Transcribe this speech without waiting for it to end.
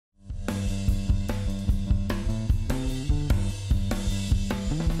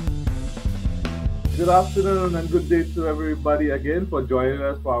Good afternoon and good day to everybody again for joining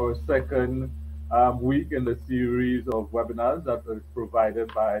us for our second week in the series of webinars that is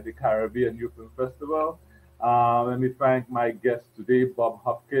provided by the Caribbean Youth Film Festival. Let me thank my guest today, Bobb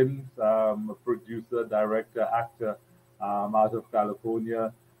Hopkins, a producer, director, actor out of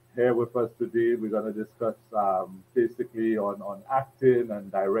California. Here with us today, we're going to discuss basically on acting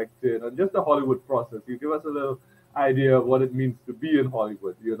and directing and just the Hollywood process. You give us a little idea of what it means to be in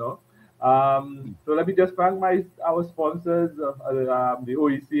Hollywood, you know. So let me just thank our sponsors, the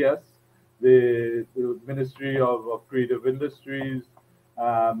OECS, the Ministry of Creative Industries,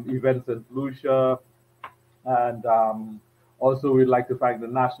 Events and Flucia, and also we'd like to thank the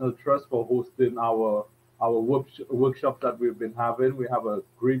National Trust for hosting our workshops that we've been having. We have a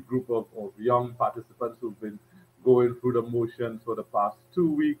great group of young participants who've been going through the motions for the past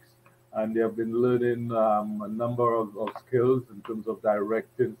 2 weeks, and they have been learning a number of skills in terms of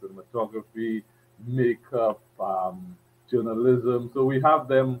directing, cinematography, makeup, journalism. So we have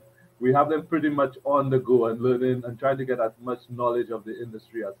them pretty much on the go and learning and trying to get as much knowledge of the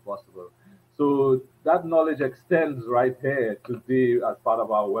industry as possible. So that knowledge extends right here today as part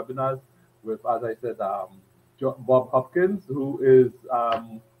of our webinars with, as I said, Bobb Hopkins, who is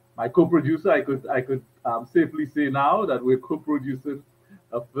my co-producer. I could safely say now that we're co-producing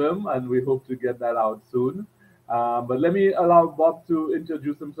a film, and we hope to get that out soon. But let me allow Bobb to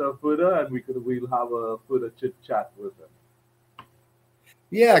introduce himself further, and we'll have a further chit chat with him.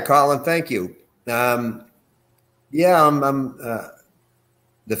 Yeah, Colin, thank you. The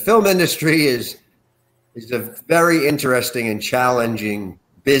film industry is a very interesting and challenging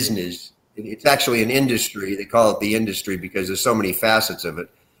business. It's actually an industry. They call it the industry because there's so many facets of it.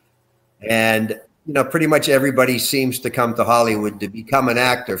 And pretty much everybody seems to come to Hollywood to become an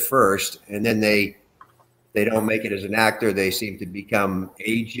actor first, and then they don't make it as an actor. They seem to become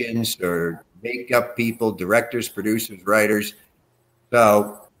agents or makeup people, directors, producers, writers.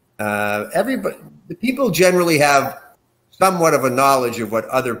 So the people generally have somewhat of a knowledge of what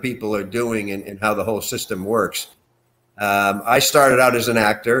other people are doing and how the whole system works. I started out as an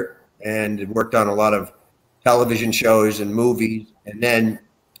actor and worked on a lot of television shows and movies, and then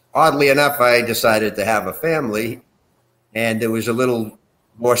oddly enough, I decided to have a family, and there was a little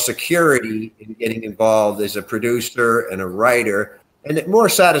more security in getting involved as a producer and a writer, and more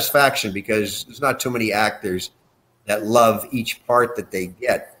satisfaction because there's not too many actors that love each part that they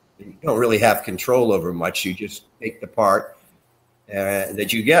get. You don't really have control over much. You just take the part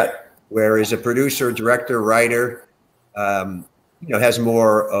that you get. Whereas a producer, director, writer, has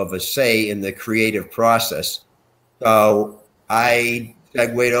more of a say in the creative process. So I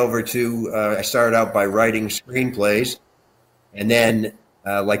segued over to, I started out by writing screenplays, and then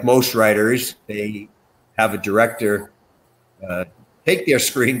like most writers, they have a director take their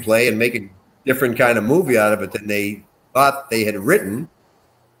screenplay and make a different kind of movie out of it than they thought they had written.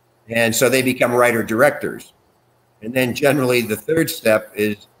 And so they become writer-directors. And then generally the third step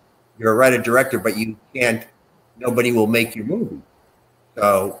is you're a writer-director, but nobody will make your movie.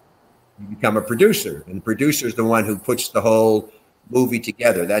 So you become a producer, and the producer is the one who puts the whole movie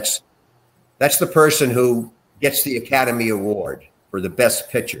together. That's the person who gets the Academy Award for the best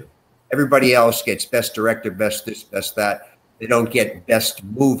picture. Everybody else gets best director, best this, best that. They don't get best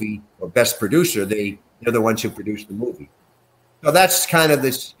movie or best producer. They're the ones who produce the movie. So that's kind of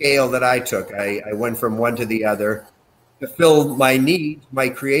the scale that I took. I went from one to the other to fill my needs, my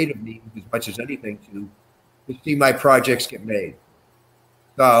creative needs, as much as anything, to see my projects get made.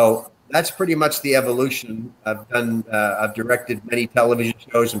 So that's pretty much the evolution. I've directed many television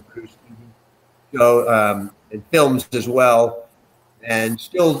shows and produced and films as well, and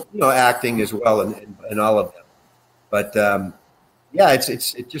still, acting as well in all of them. But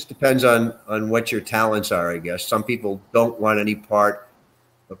it just depends on what your talents are, I guess. Some people don't want any part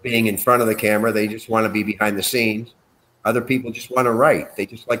of being in front of the camera. They just want to be behind the scenes. Other people just want to write. They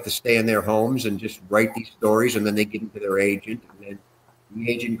just like to stay in their homes and just write these stories, and then they give them to their agent, and then the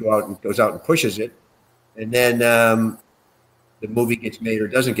agent goes out and pushes it, and then the movie gets made or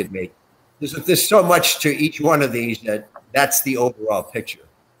doesn't get made. There's so much to each one of these that's the overall picture.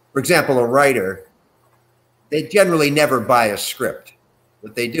 For example, a writer, they generally never buy a script.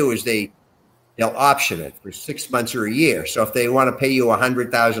 What they do is they'll option it for 6 months or a year. So if they want to pay you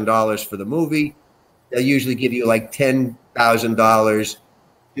 $100,000 for the movie, they'll usually give you like $10,000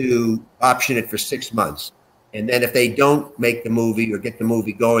 to option it for 6 months. And then if they don't make the movie or get the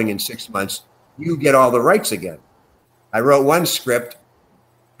movie going in 6 months, you get all the rights again. I wrote one script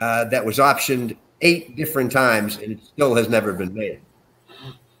that was optioned 8 different times, and it still has never been made.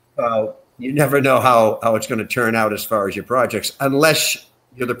 So you never know how it's going to turn out as far as your projects, unless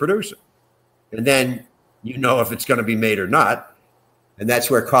you're the producer. and then you know if it's going to be made or not. And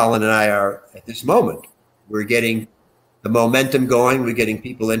that's where Colin and I are at this moment. We're getting the momentum going. We're getting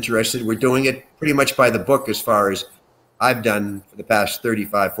people interested. We're doing it pretty much by the book as far as I've done for the past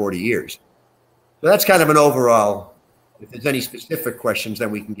 35, 40 years. So that's kind of an overall. If there's any specific questions, then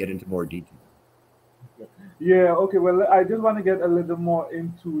we can get into more detail. Yeah, okay. Well, I just want to get a little more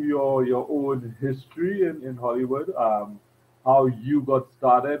into your own history in Hollywood. How you got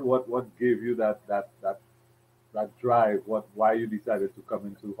started, what gave you that drive, why you decided to come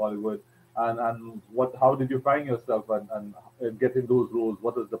into Hollywood, and what how did you find yourself and getting those roles?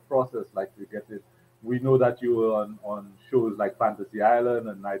 What was the process like to get it? We know that you were on shows like Fantasy Island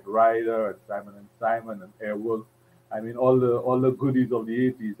and Knight Rider and Simon and Simon and Airwolf. I mean, all the goodies of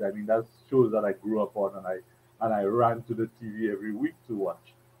the '80s. I mean, that's shows that I grew up on, and I ran to the TV every week to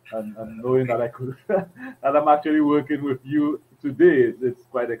watch. And knowing that I could, that I'm actually working with you today, it's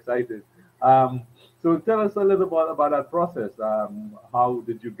quite exciting. Um, so tell us a little bit about that process. How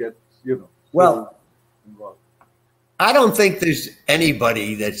did you get, so Well, involved? I don't think there's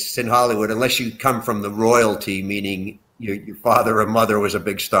anybody that's in Hollywood unless you come from the royalty, meaning your father or mother was a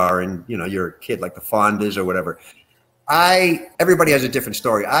big star, and you're a kid like the Fondas or whatever. Everybody has a different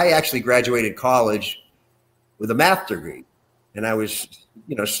story. I actually graduated college with a math degree, and I was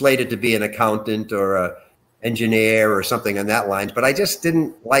slated to be an accountant or a engineer or something on that lines, but I just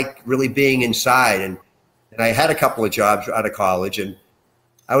didn't like really being inside, and I had a couple of jobs out of college, and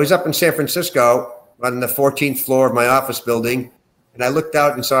I was up in San Francisco on the 14th floor of my office building, and I looked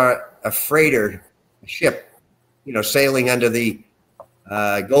out and saw a freighter, a ship, sailing under the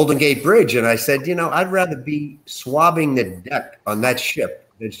Golden Gate Bridge. And I said, I'd rather be swabbing the deck on that ship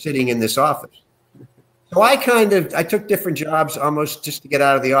than sitting in this office. So I took different jobs almost just to get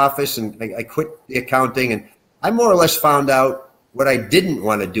out of the office, and I quit the accounting, and I more or less found out what I didn't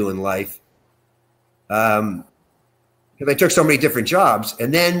want to do in life, because I took so many different jobs.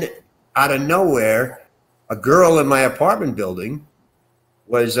 And then out of nowhere, a girl in my apartment building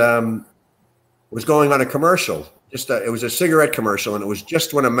was going on a commercial. It was a cigarette commercial, and it was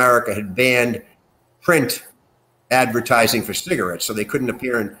just when America had banned print advertising for cigarettes, so they couldn't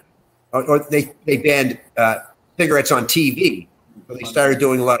appear in, or they banned cigarettes on TV. So they started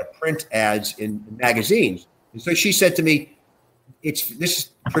doing a lot of print ads in magazines. And so she said to me,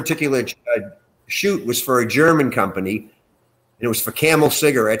 this particular shoot was for a German company, and it was for Camel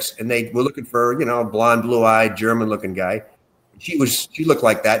cigarettes, and they were looking for a blonde, blue-eyed, German-looking guy. She looked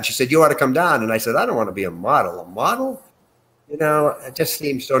like that. And she said, "You ought to come down." And I said, "I don't want to be a model. A model? It just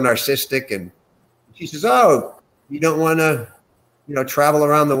seems so narcissistic." And she says, "Oh, you don't want to, travel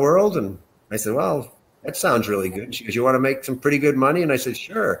around the world?" And I said, "Well, that sounds really good." She goes, "You want to make some pretty good money?" And I said,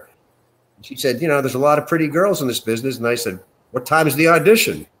 "Sure." And she said, "There's a lot of pretty girls in this business." And I said, "What time is the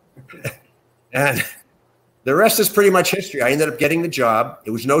audition?" And the rest is pretty much history. I ended up getting the job.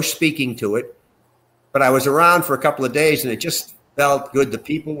 There was no speaking to it. But I was around for a couple of days, and it just felt good. The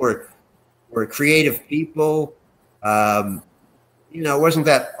people were creative people. It wasn't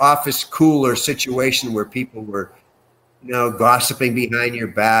that office cooler situation where people were, gossiping behind your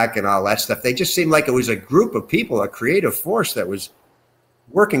back and all that stuff. They just seemed like it was a group of people, a creative force that was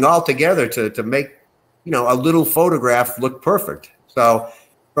working all together to make, a little photograph look perfect. So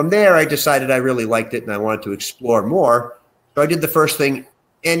from there, I decided I really liked it and I wanted to explore more. So I did the first thing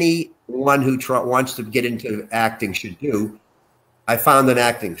anyone who wants to get into acting should do. I found an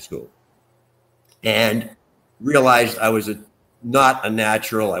acting school and realized I was not a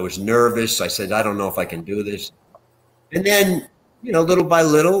natural. I was nervous. I said, I don't know if I can do this. And then, little by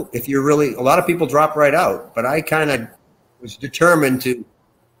little, a lot of people drop right out, but I kind of was determined to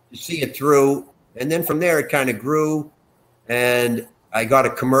see it through. And then from there, it kind of grew, and I got a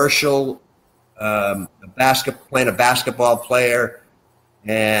commercial, playing a basketball player.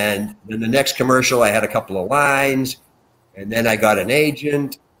 And then the next commercial, I had a couple of lines, and then I got an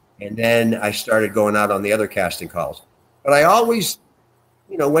agent, and then I started going out on the other casting calls. But I always,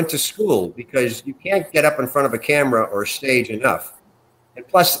 went to school, because you can't get up in front of a camera or a stage enough. And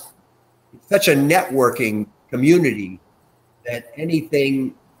plus, it's such a networking community that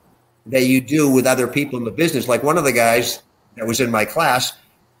anything that you do with other people in the business, like one of the guys that was in my class,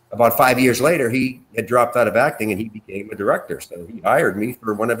 about 5 years later, he had dropped out of acting and he became a director. So he hired me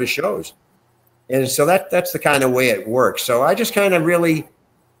for one of his shows. And so that's the kind of way it works. So I just kind of really,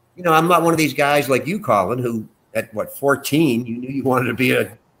 I'm not one of these guys like you, Colin, who at 14, you knew you wanted to be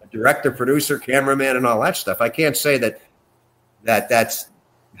a director, producer, cameraman, and all that stuff. I can't say that's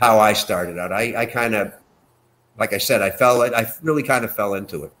how I started out. I kind of, like I said, I really kind of fell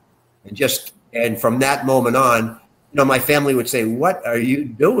into it. And from that moment on, my family would say, "What are you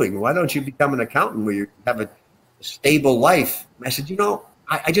doing? Why don't you become an accountant where you have a stable life?" And I said,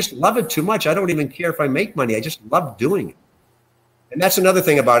 I just love it too much. I don't even care if I make money. I just love doing it. And that's another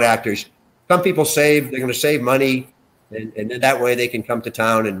thing about actors. Some people save, they're going to save money, and that way they can come to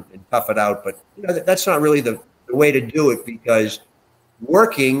town and tough it out. But that's not really the way to do it, because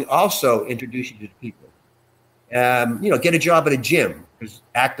working also introduces you to people. Get a job at a gym, because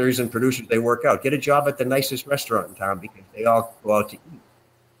actors and producers, they work out. Get a job at the nicest restaurant in town, because they all go out to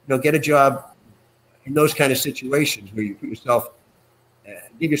eat. Get a job in those kind of situations where you put yourself,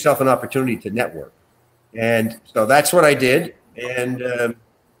 give yourself an opportunity to network. And so that's what I did. And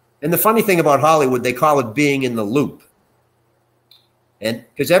the funny thing about Hollywood, they call it being in the loop. And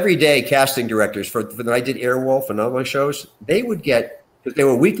because every day casting directors for when I did Airwolf and other shows, they would get, because they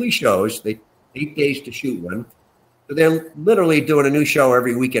were weekly shows, 8 days to shoot one. So they're literally doing a new show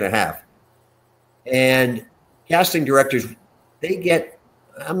every week and a half. And casting directors, they get,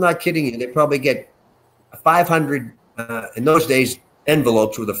 I'm not kidding you, they probably get 500, in those days,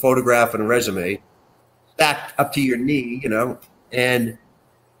 envelopes with a photograph and a resume stacked up to your knee, and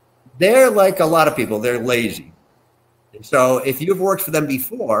they're like a lot of people, they're lazy. And so if you've worked for them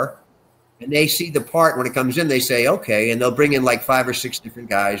before and they see the part when it comes in, they say, okay, and they'll bring in like 5 or 6 different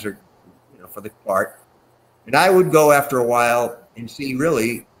guys or, for the part. And I would go after a while and see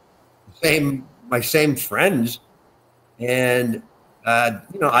really my same friends. And,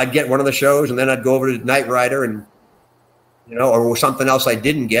 I'd get one of the shows and then I'd go over to Knight Rider and, or something else I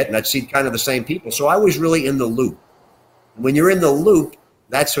didn't get, and I'd see kind of the same people. So I was really in the loop. And when you're in the loop,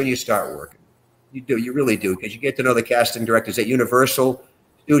 that's when you start working. You really do, because you get to know the casting directors at Universal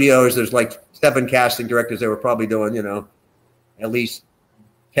Studios. There's like 7 casting directors that were probably doing, at least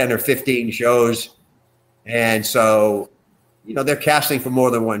 10 or 15 shows. And so, they're casting for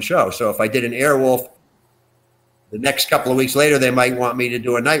more than one show. So if I did an Airwolf, the next couple of weeks later, they might want me to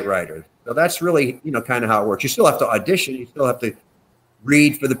do a Knight Rider. So that's really, kind of how it works. You still have to audition. You still have to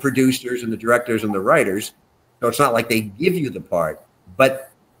read for the producers and the directors and the writers. So it's not like they give you the part,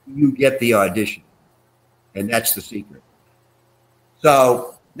 but you get the audition. And that's the secret.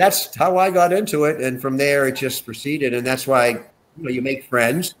 So that's how I got into it. And from there, it just proceeded. And that's why, you make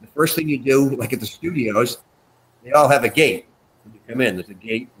friends. The first thing you do, like at the studios, they all have a gate. When you come in, there's a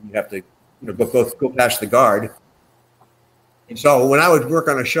gate. And you have to, go past the guard. And so when I would work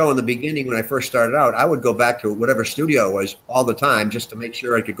on a show in the beginning, when I first started out, I would go back to whatever studio it was all the time just to make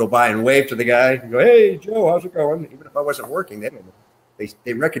sure I could go by and wave to the guy and go, "Hey, Joe, how's it going?" Even if I wasn't working,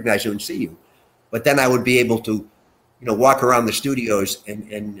 they recognize you and see you. But then I would be able to, walk around the studios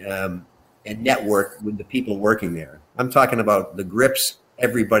and network with the people working there. I'm talking about the grips,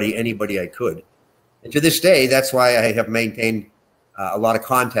 anybody I could. And to this day, that's why I have maintained a lot of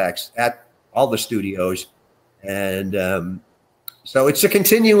contacts at all the studios. And so it's a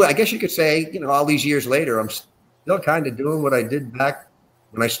continue, I guess you could say, all these years later, I'm still kind of doing what I did back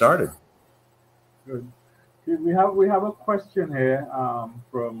when I started. Good. We have a question here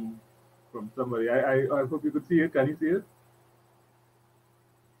from somebody. I hope you could see it. Can you see it?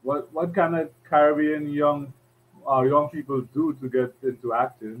 What kind of Caribbean young people do to get into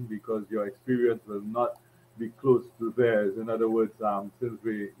acting, because your experience will not be close to theirs? In other words, since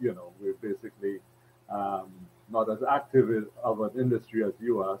we're basically not as active of an industry as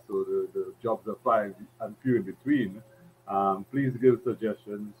you are, so the jobs are fine and few in between. Please give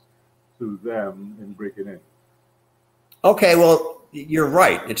suggestions to them in breaking in. Okay, well, you're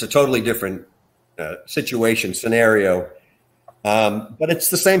right. It's a totally different scenario, but it's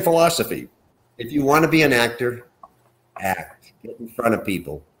the same philosophy. If you want to be an actor, act. Get in front of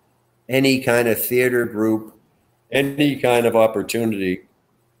people. Any kind of theater group, any kind of opportunity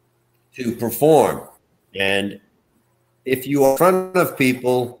to perform. And if you are in front of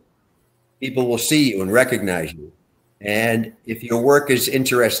people, people will see you and recognize you. And if your work is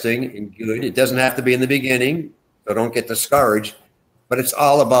interesting and good, it doesn't have to be in the beginning, so don't get discouraged, but it's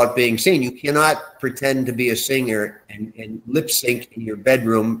all about being seen. You cannot pretend to be a singer and lip sync in your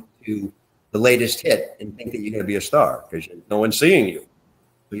bedroom to the latest hit and think that you're going to be a star, because no one's seeing you.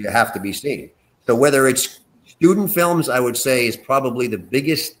 So you have to be seen. So whether it's student films, I would say, is probably the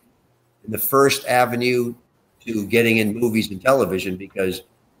biggest and the first avenue to getting in movies and television, because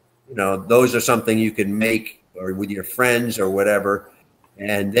those are something you can make or with your friends or whatever,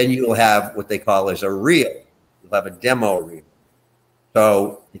 and then you'll have what they call as a reel. You'll have a demo reel.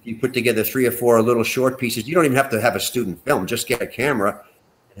 So if you put together 3 or 4 little short pieces, you don't even have to have a student film. Just get a camera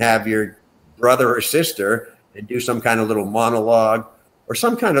and have your brother or sister and do some kind of little monologue or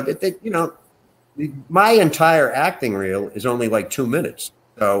some kind of, my entire acting reel is only like 2 minutes.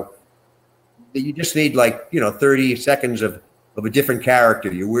 So you just need like, 30 seconds of a different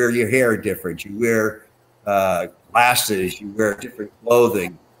character. You wear your hair different. You wear glasses. You wear different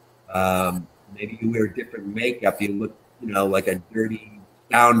clothing. Maybe you wear different makeup. You look, like a dirty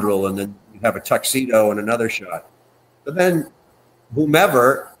scoundrel, and then you have a tuxedo in another shot. But then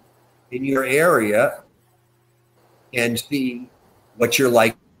whomever in your area can see what you're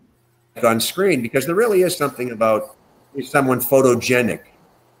like on screen, because there really is something about, is someone photogenic?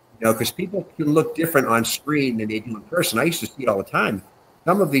 Because people can look different on screen than they do in person. I used to see it all the time.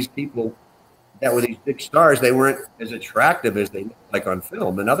 Some of these people that were these big stars, they weren't as attractive as they looked like on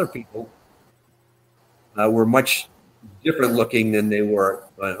film, and other people were much different looking than they were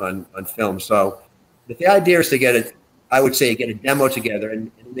on film. So the idea is to get a demo together.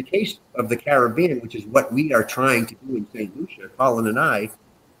 And in the case of the Caribbean, which is what we are trying to do in St. Lucia, Colin and I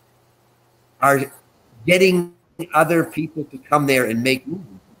are getting other people to come there and make movies.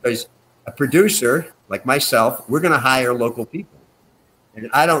 Because a producer like myself, we're going to hire local people. And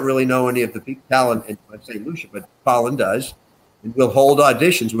I don't really know any of the talent in St. Lucia, but Colin does. And we'll hold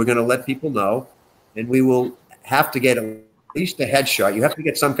auditions. We're going to let people know. And we will have to get at least a headshot. You have to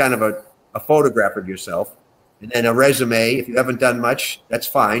get some kind of a photograph of yourself. And then a resume. If you haven't done much, that's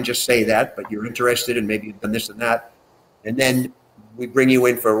fine. Just say that. But you're interested and maybe you've done this and that. And then we bring you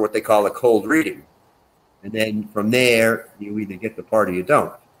in for what they call a cold reading. And then from there, you either get the part or you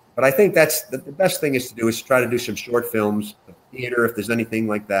don't. But I think that's the best thing is to do is try to do some short films, theater, if there's anything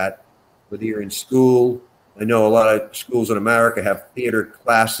like that, whether you're in school. I know a lot of schools in America have theater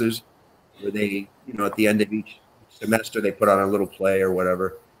classes where they, at the end of each semester, they put on a little play or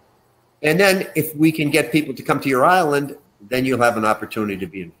whatever. And then if we can get people to come to your island, then you'll have an opportunity to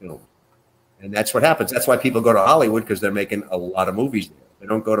be in film. And that's what happens. That's why people go to Hollywood, because they're making a lot of movies there. They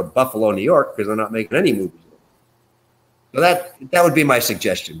don't go to Buffalo, New York, because they're not making any movies there. So that would be my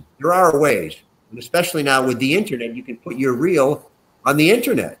suggestion. There are ways, and especially now with the internet, you can put your reel on the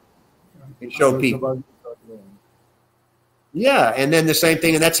internet and show people. Yeah, and then the same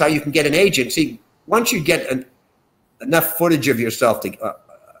thing, and that's how you can get an agent. See, once you get enough footage of yourself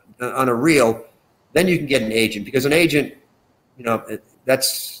on a reel, then you can get an agent, because an agent,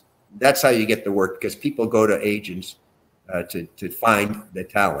 that's how you get the work, because people go to agents to find the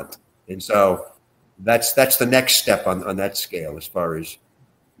talent, and so that's the next step on that scale as far as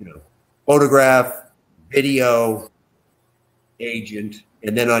photograph, video, agent,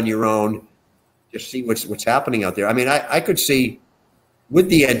 and then on your own, just see what's happening out there. I mean, I could see with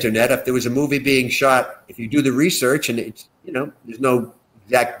the internet, if there was a movie being shot, if you do the research, and it's there's no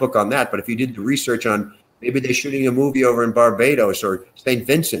exact book on that, but if you did the research on maybe they're shooting a movie over in Barbados or St.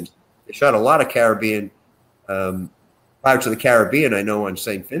 Vincent, they shot a lot of Caribbean parts of the Caribbean, I know, on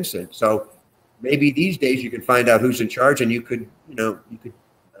St. Vincent. So maybe these days you can find out who's in charge, and you could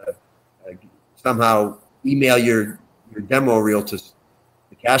somehow email your demo reel to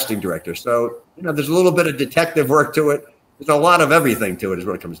the casting director. So there's a little bit of detective work to it. There's a lot of everything to it, is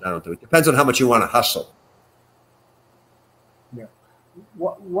what it comes down to. It depends on how much you want to hustle. Yeah.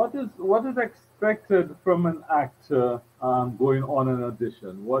 What is expected from an actor going on an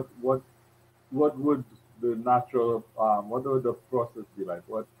audition? What would the natural what would the process be like?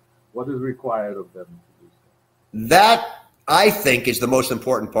 What is required of them to do so? That, I think, is the most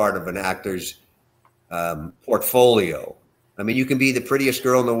important part of an actor's portfolio. I mean, you can be the prettiest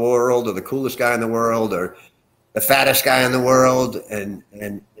girl in the world, or the coolest guy in the world, or the fattest guy in the world, and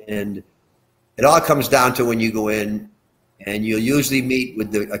it all comes down to when you go in, and you'll usually meet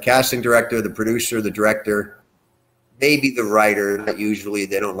with a casting director, the producer, the director, maybe the writer. Not usually,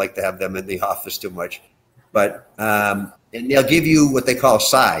 they don't like to have them in the office too much, but and they'll give you what they call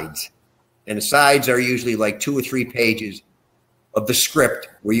sides, and the sides are usually like 2 or 3 pages of the script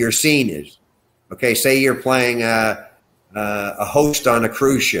where your scene is. Okay, say you're playing a host on a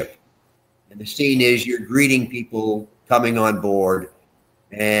cruise ship, and the scene is you're greeting people coming on board,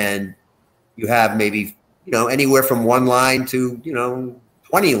 and you have maybe anywhere from 1 line to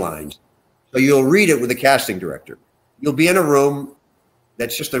 20 lines. So you'll read it with the casting director. You'll be in a room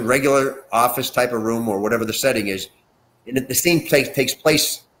that's just a regular office type of room, or whatever the setting is, and the scene takes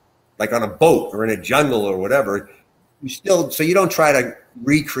place like on a boat or in a jungle or whatever. So you don't try to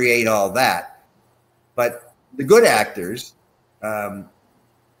recreate all that. But the good actors,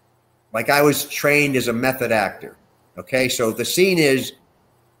 like I was trained as a method actor. Okay, so the scene is,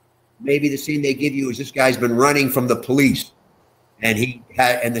 maybe the scene they give you is this guy's been running from the police, and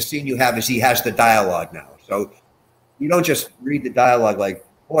and the scene you have is he has the dialogue now. So you don't just read the dialogue like,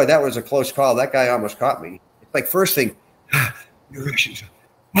 boy, that was a close call. That guy almost caught me. It's like, first thing, narrations.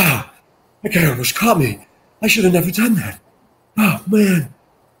 Wow, that guy almost caught me. I should have never done that. Oh, man.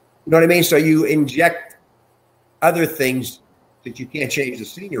 You know what I mean? So you inject other things that you can't change the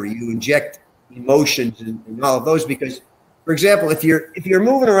scenery. You inject emotions and all of those because, for example, if you're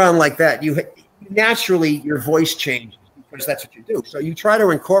moving around like that, you naturally your voice changes because that's what you do. So you try to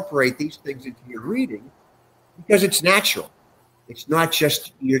incorporate these things into your reading because it's natural. It's not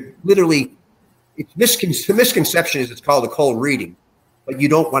just you're literally. It's the misconception is it's called a cold reading, but you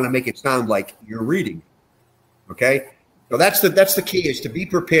don't want to make it sound like you're reading. Okay, so that's the key is to be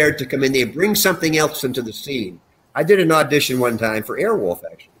prepared to come in there, bring something else into the scene. I did an audition one time for Airwolf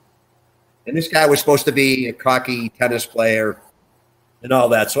actually, and this guy was supposed to be a cocky tennis player and all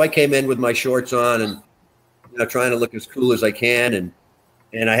that. So I came in with my shorts on and trying to look as cool as I can,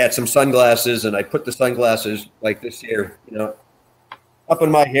 and I had some sunglasses, and I put the sunglasses like this here, up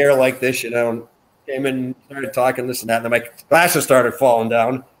in my hair like this, and came in, started talking this and that, and then my glasses started falling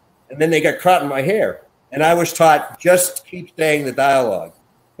down, and then they got caught in my hair. And I was taught just keep saying the dialogue.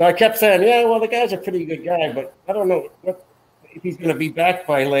 So I kept saying, yeah, well, the guy's a pretty good guy, but I don't know if he's going to be back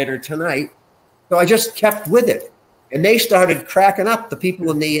by later tonight. So I just kept with it. And they started cracking up. The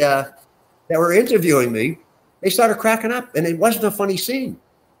people in the that were interviewing me, they started cracking up, and it wasn't a funny scene.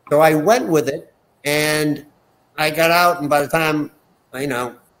 So I went with it, and I got out, and by the time,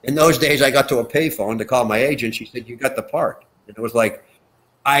 in those days I got to a payphone to call my agent, she said, you got the part. And it was like,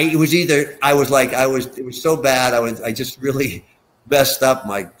 it was so bad. I just really messed up.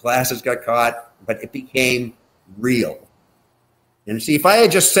 My glasses got caught, but it became real. And see, if I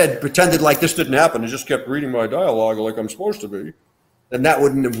had just pretended like this didn't happen and just kept reading my dialogue like I'm supposed to be, then that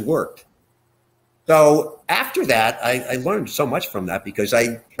wouldn't have worked. So after that, I learned so much from that because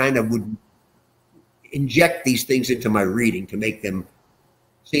I kind of would inject these things into my reading to make them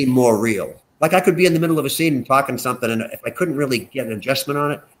seem more real. Like I could be in the middle of a scene and talking something, and if I couldn't really get an adjustment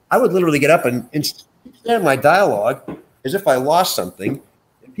on it, I would literally get up and stand my dialogue as if I lost something,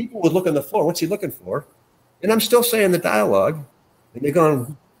 and people would look on the floor. What's he looking for? And I'm still saying the dialogue, and they're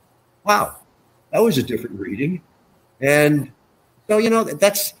going, "Wow, that was a different reading." And so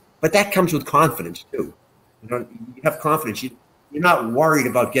but that comes with confidence too. You have confidence. You're not worried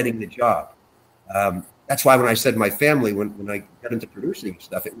about getting the job. That's why when I said my family, when I got into producing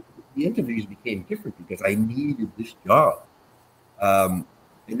stuff, the interviews became different because I needed this job. And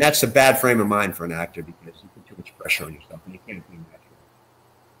that's a bad frame of mind for an actor because you put too much pressure on yourself and you can't be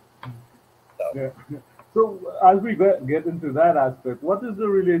natural. Yeah. So as we get into that aspect, what is the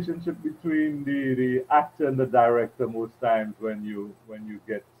relationship between the actor and the director most times when you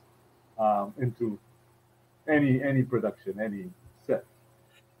get into any production, any set?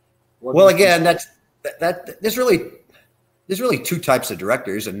 Well, again, there's really two types of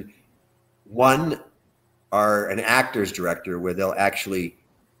directors, and one are an actor's director where they'll actually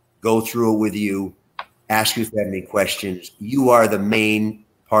go through it with you, ask you if you have any questions. You are the main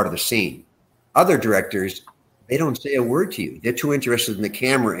part of the scene. Other directors, they don't say a word to you. They're too interested in the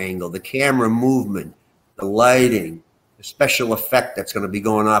camera angle, the camera movement, the lighting, the special effect that's going to be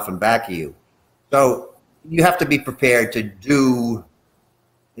going off in back of you. So you have to be prepared to do.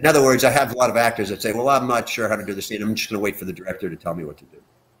 In other words, I have a lot of actors that say, well, I'm not sure how to do the scene. I'm just going to wait for the director to tell me what to do.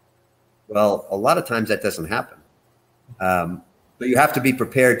 Well, a lot of times that doesn't happen. So you have to be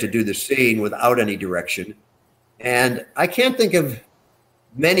prepared to do the scene without any direction. And I can't think of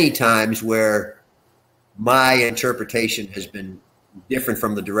many times where my interpretation has been different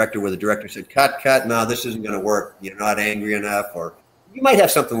from the director, where the director said, cut, no, this isn't going to work. You're not angry enough. Or you might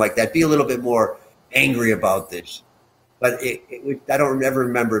have something like that. Be a little bit more angry about this. But I don't ever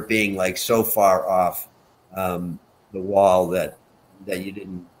remember it being like so far off the wall that you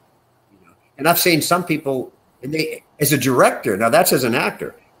didn't, And I've seen some people, and as a director, now that's as an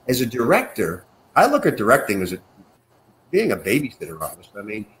actor. As a director, I look at directing as being a babysitter almost. I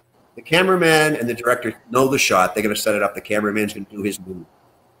mean, the cameraman and the director know the shot. They're going to set it up. The cameraman's going to do his move.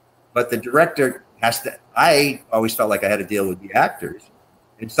 But the director has to, I always felt like I had to deal with the actors.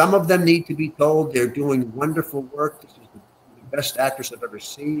 And some of them need to be told they're doing wonderful work. This is the best actress I've ever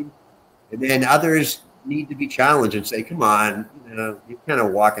seen. And then others need to be challenged and say, come on, you're kind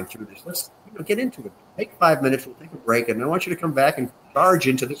of walking through this. Let's get into it. Take 5 minutes. We'll take a break. And I want you to come back and charge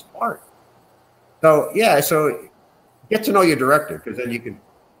into this part. So, so get to know your director because then you can,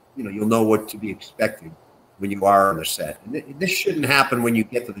 you'll know what to be expecting when you are on the set. And this shouldn't happen when you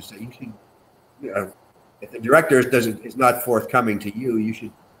get to the set. You should, if the director is not forthcoming to you, you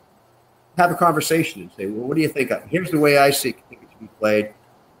should have a conversation and say, well, what do you think? Here's the way I think it should be played.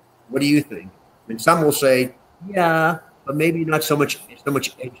 What do you think? And some will say, yeah, but maybe not so much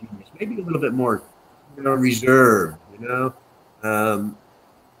edginess. Maybe a little bit more, reserved, So,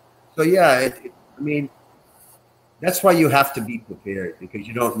 yeah, that's why you have to be prepared, because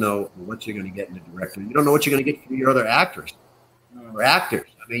you don't know what you're going to get in the director. You don't know what you're going to get from your other actors or actors.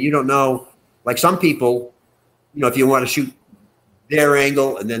 I mean, you don't know. Like some people, you know, if you want to shoot their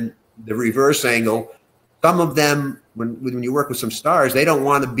angle and then the reverse angle, some of them, when you work with some stars, they don't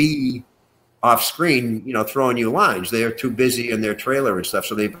want to be off screen, you know, throwing you lines. They're too busy in their trailer and stuff.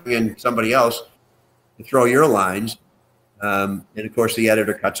 So they bring in somebody else to throw your lines. And of course, the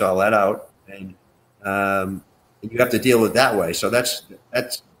editor cuts all that out, and you have to deal with it that way. So that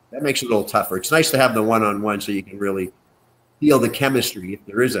makes it a little tougher. It's nice to have the one-on-one so you can really feel the chemistry if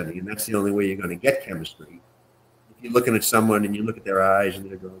there is any, and that's the only way you're going to get chemistry. If you're looking at someone and you look at their eyes and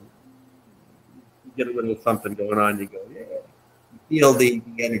they're going, you get a little something going on, you go, yeah, you feel the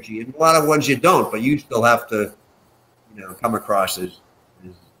energy. And a lot of ones you don't, but you still have to, you know, come across as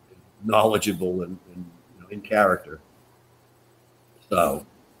knowledgeable and you know, in character. So,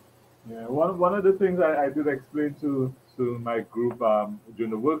 yeah, one of the things I did explain to my group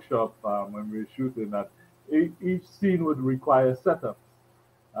during the workshop when we were shooting, that each scene would require setups,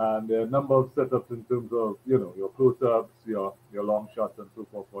 and there are a number of setups in terms of, you know, your close-ups, your long shots, and so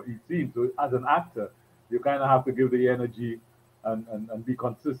forth for each scene. So as an actor, you kind of have to give the energy and be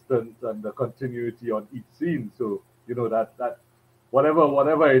consistent and the continuity on each scene. So you know that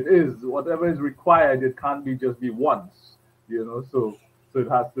whatever it is, whatever is required, it can't just be once. You know, so it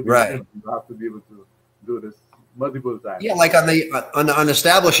has to be right. You know, you have to be able to do this multiple times. Yeah, like on the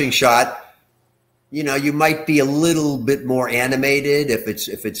establishing shot, you know, you might be a little bit more animated if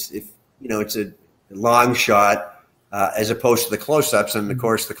you know, it's a long shot as opposed to the close-ups. And of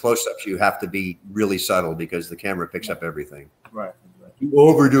course, the close-ups, you have to be really subtle because the camera picks up everything. Right. You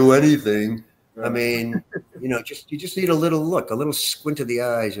overdo anything, I mean, you know, you just need a little look, a little squint of the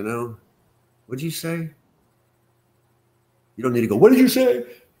eyes. You know, what did you say? You don't need to go, what did you say?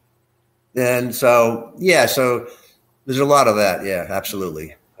 And so, yeah, so there's a lot of that. Yeah,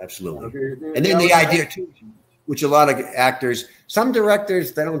 absolutely. Absolutely. Okay. And then the idea too, which a lot of actors, some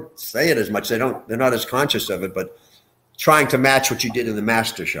directors, they don't say it as much. They're not as conscious of it, but trying to match what you did in the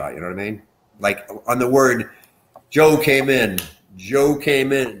master shot. You know what I mean? Like on the word, Joe came in.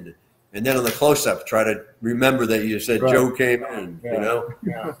 And then on the close-up, try to remember that you said right. Joe came in, yeah. You know?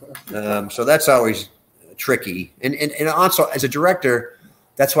 Yeah. So that's always tricky. And also as a director,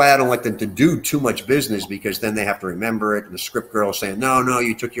 that's why I don't like them to do too much business, because then they have to remember it. And the script girl is saying, no,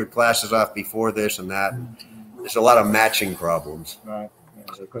 you took your glasses off before this and that. There's a lot of matching problems. Right.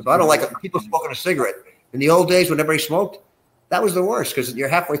 Yeah, so I don't like people smoking a cigarette. In the old days when everybody smoked, that was the worst, because you're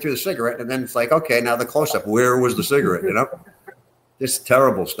halfway through the cigarette and then it's like, okay, now the close-up, where was the cigarette, you know? It's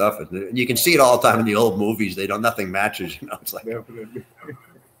terrible stuff. And you can see it all the time in the old movies. Nothing matches, you know? It's like, definitely.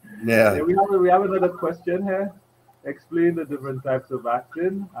 Yeah. We have another question here. Explain the different types of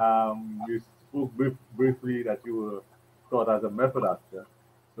acting. You spoke briefly that you were taught as a method actor,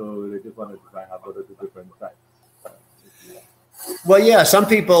 so they just wanted to find out what are the different types. Well, yeah, some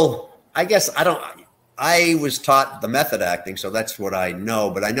people, I guess I was taught the method acting, so that's what I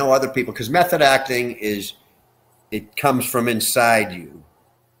know. But I know other people, because method acting it comes from inside you.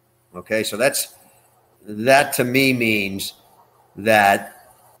 Okay, so that to me means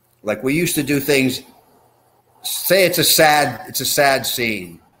that, like, we used to do things. Say it's a sad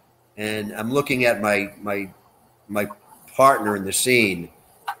scene, and I'm looking at my partner in the scene,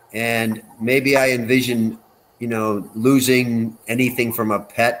 and maybe I envision, you know, losing anything from a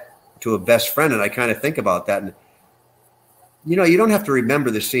pet to a best friend, and I kind of think about that. And you know, you don't have to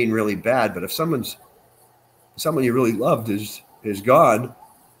remember the scene really bad, but if someone you really loved is gone,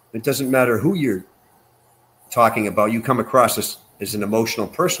 it doesn't matter who you're talking about. You come across as an emotional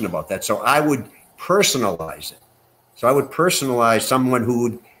person about that. So I would personalize it. So I would personalize someone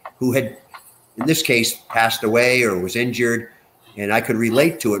who had, in this case, passed away or was injured, and I could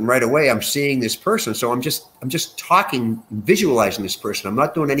relate to it. And right away, I'm seeing this person. So I'm just talking, visualizing this person. I'm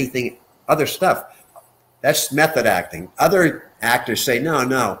not doing anything other stuff. That's method acting. Other actors say,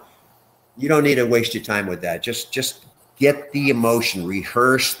 no, you don't need to waste your time with that. Just get the emotion,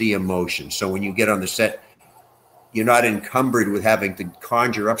 rehearse the emotion. So when you get on the set, you're not encumbered with having to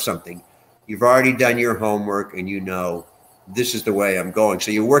conjure up something. You've already done your homework, and you know, this is the way I'm going.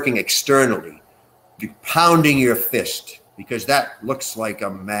 So you're working externally. You're pounding your fist because that looks like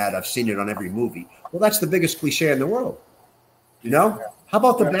I'm mad. I've seen it on every movie. Well, that's the biggest cliche in the world. You know? How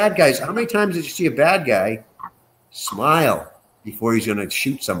about the bad guys? How many times did you see a bad guy smile before he's going to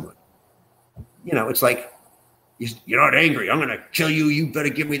shoot someone? You know, it's like, you're not angry. I'm going to kill you. You better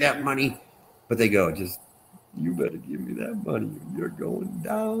give me that money. But they go, you better give me that money. You're going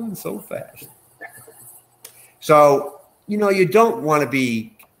down so fast. So, you know, you don't want to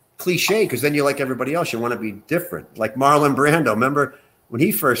be cliche because then you're like everybody else. You want to be different. Like Marlon Brando. Remember when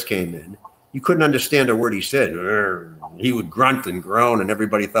he first came in, you couldn't understand a word he said. He would grunt and groan, and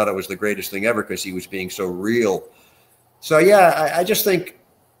everybody thought it was the greatest thing ever because he was being so real. So yeah, I just think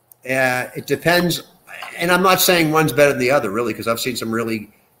it depends. And I'm not saying one's better than the other, really, because I've seen some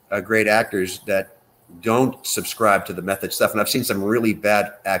really great actors that don't subscribe to the method stuff, and I've seen some really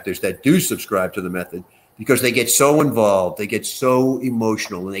bad actors that do subscribe to the method because they get so involved, they get so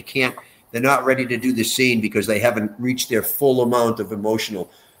emotional, and they're not ready to do the scene because they haven't reached their full amount of emotional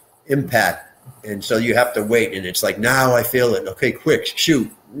impact. And so you have to wait, and it's like, now I feel it. Okay, quick,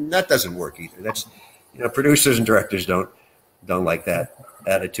 shoot. That doesn't work either. That's, producers and directors don't like that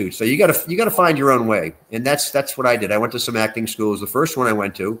attitude. So you gotta find your own way, and that's what I did. I went to some acting schools. The first one I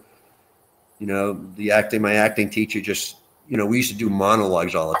went to, my acting teacher just, we used to do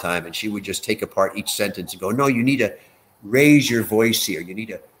monologues all the time, and she would just take apart each sentence and go, no, you need to raise your voice here. You need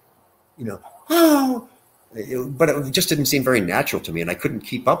to, oh. But it just didn't seem very natural to me, and I couldn't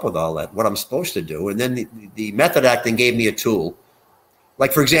keep up with all that, what I'm supposed to do. And then the method acting gave me a tool.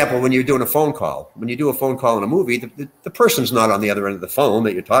 Like, for example, when you're doing a phone call, when you do a phone call in a movie, the person's not on the other end of the phone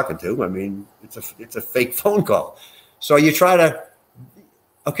that you're talking to. I mean, it's a fake phone call. So you try to,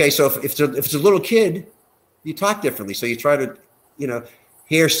 okay, so if it's a little kid, you talk differently. So you try to,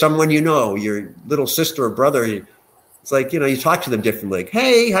 hear someone, your little sister or brother. It's like, you talk to them differently. Like,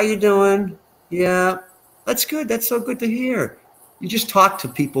 hey, how you doing? Yeah, that's good. That's so good to hear. You just talk to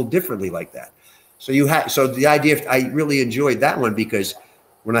people differently like that. So so the idea, I really enjoyed that one because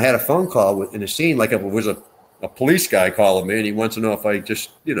when I had a phone call in a scene, like if it was a police guy calling me and he wants to know if I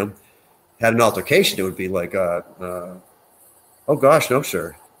just, had an altercation, it would be like, oh gosh, no,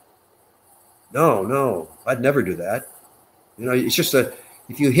 sir. No, I'd never do that. It's just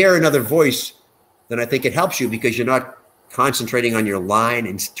if you hear another voice, then I think it helps you because you're not concentrating on your line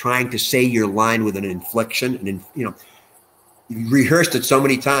and trying to say your line with an inflection. And, you rehearsed it so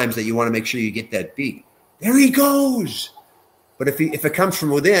many times that you want to make sure you get that beat. There he goes. But if it comes from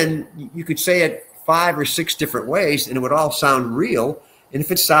within, you could say it 5 or 6 different ways and it would all sound real. And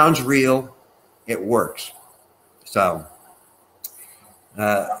if it sounds real, it works. So,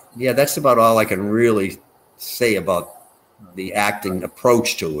 yeah, that's about all I can really say about the acting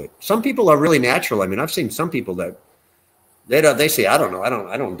approach to it. Some people are really natural. I mean, I've seen some people that they say, I don't know.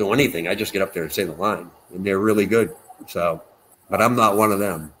 I don't do anything. I just get up there and say the line, and they're really good. So, but I'm not one of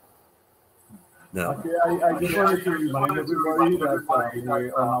them. No. Okay, I just wanted to remind everybody that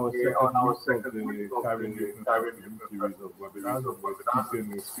we're on our second week of the Caribbean series of webinars. We're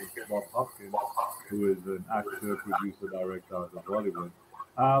speaking with Bob Hopkins, who is an actor, producer, director out of Bollywood.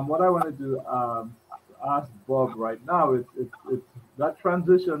 What I wanted to ask Bob right now is that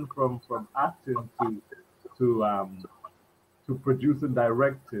transition from acting to produce and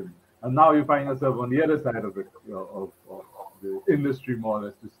directing, and now you find yourself on the other side of it, of the industry, more or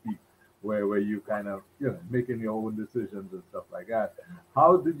less, to speak, where you kind of making your own decisions and stuff like that.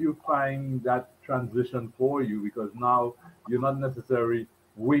 How did you find that transition for you? Because now you're not necessarily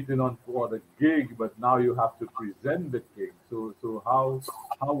waiting on for the gig, but now you have to present the gig. So how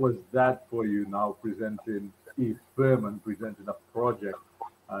was that for you now, presenting a film and presenting a project,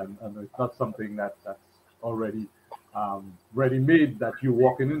 and it's not something that's already ready-made that you're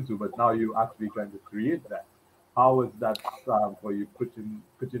walking into, but now you're actually trying to create that. How was that for you, putting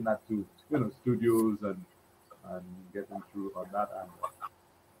that to studios and getting through on that angle?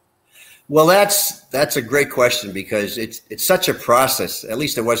 Well, that's a great question because it's such a process. At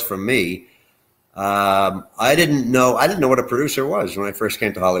least it was for me. I didn't know what a producer was when I first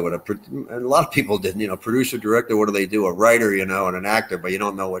came to Hollywood. And a lot of people didn't. Producer, director. What do they do? A writer, and an actor, but you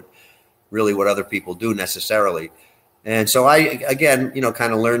don't know what other people do necessarily. And so I again,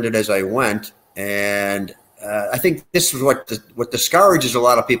 kind of learned it as I went. And I think this is what discourages a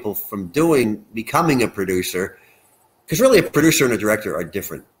lot of people from becoming a producer, because really a producer and a director are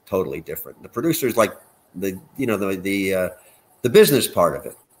different, totally different. The producer is like the business part of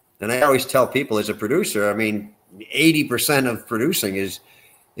it. And I always tell people, as a producer, I mean, 80% of producing is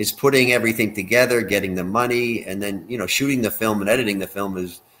putting everything together, getting the money, and then shooting the film and editing the film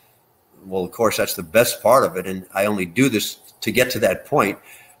is, well, of course, that's the best part of it. And I only do this to get to that point.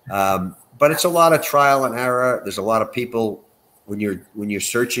 But it's a lot of trial and error. There's a lot of people when you're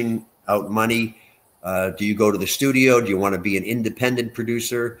searching out money. Do you go to the studio? Do you want to be an independent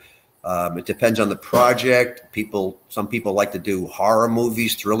producer? It depends on the project. Some people like to do horror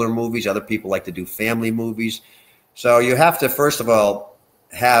movies, thriller movies. Other people like to do family movies. So you have to, first of all,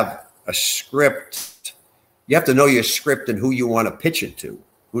 have a script. You have to know your script and who you want to pitch it to.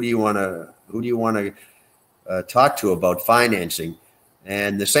 Who do you want to talk to about financing?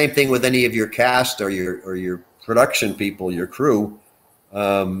 And the same thing with any of your cast or your production people, your crew.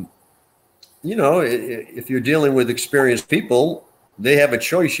 You know, if you're dealing with experienced people, they have a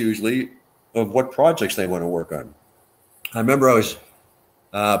choice usually of what projects they want to work on. I remember I was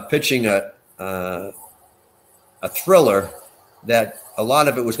pitching a thriller that a lot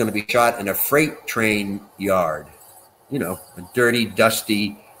of it was going to be shot in a freight train yard, you know, a dirty,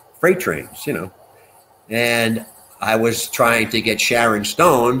 dusty freight trains, you know. And I was trying to get Sharon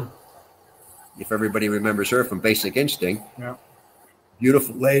Stone, if everybody remembers her from Basic Instinct, Yeah.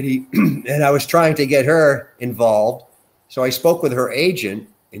 beautiful lady, and I was trying to get her involved. So I spoke with her agent,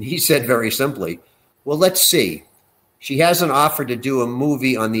 and he said very simply, well, let's see. She has an offer to do a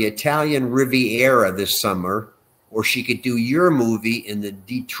movie on the Italian Riviera this summer, or she could do your movie in the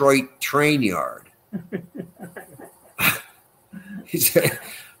Detroit train yard. He said,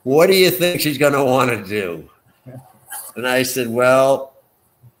 what do you think she's going to want to do? And I said, well,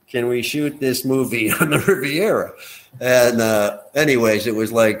 can we shoot this movie on the Riviera? And anyways, it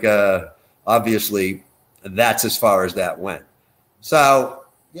was like, obviously, that's as far as that went. So,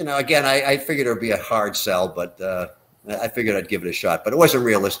 you know, again, I figured it would be a hard sell, but I figured I'd give it a shot. But it wasn't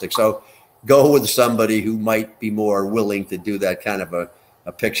realistic. So go with somebody who might be more willing to do that kind of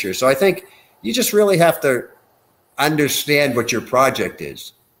a picture. So I think you just really have to understand what your project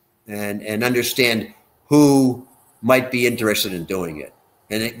is and understand who might be interested in doing it.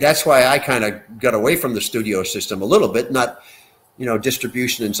 And that's why I kind of got away from the studio system a little bit, not, you know,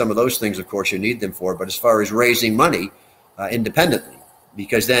 distribution and some of those things, of course, you need them for, but as far as raising money independently,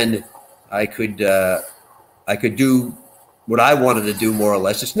 because then I could do what I wanted to do more or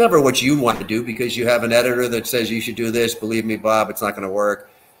less. It's never what you want to do because you have an editor that says you should do this. Believe me, Bob, it's not going to work.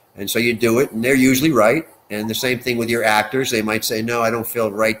 And so you do it, and they're usually right. And the same thing with your actors. They might say, no, I don't feel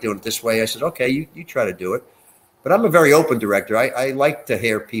right doing it this way. I said, okay, you try to do it. But I'm a very open director. I like to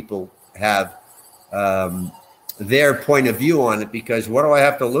hear people have their point of view on it, because what do I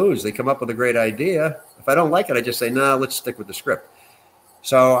have to lose? They come up with a great idea. If I don't like it, I just say, no, let's stick with the script.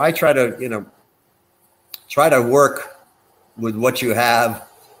 So I try to, you know, work with what you have,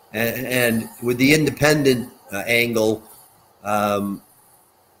 and with the independent angle,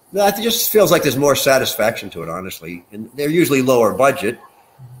 it just feels like there's more satisfaction to it, honestly. And they're usually lower budget,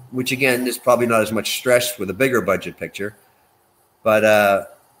 which again is probably not as much stress with a bigger budget picture. But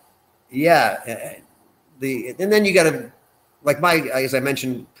yeah, and then you got to, like as I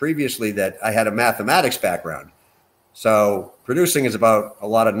mentioned previously, that I had a mathematics background. So producing is about a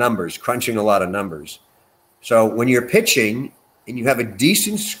lot of numbers, crunching a lot of numbers. So when you're pitching and you have a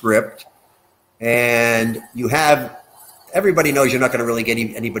decent script and you have, everybody knows you're not going to really get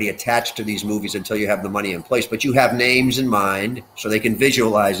anybody attached to these movies until you have the money in place, but you have names in mind so they can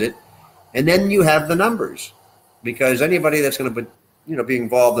visualize it. And then you have the numbers, because anybody that's going to be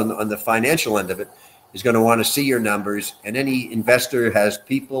involved on the financial end of it is going to want to see your numbers. And any investor has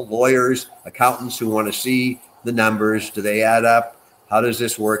people, lawyers, accountants who want to see the numbers. Do they add up? How does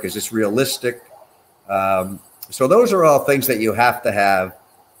this work? Is this realistic? So those are all things that you have to have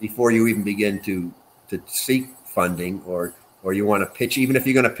before you even begin to seek funding, or you want to pitch. Even if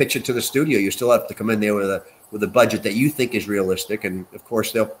you're going to pitch it to the studio, you still have to come in there with a budget that you think is realistic. And of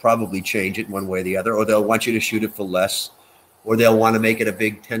course, they'll probably change it one way or the other, or they'll want you to shoot it for less, or they'll want to make it a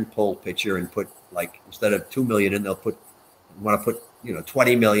big tentpole picture and put, like, instead of $2 million in, they'll want to put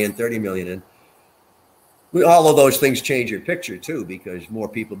 20 million, 30 million in. All of those things change your picture too, because more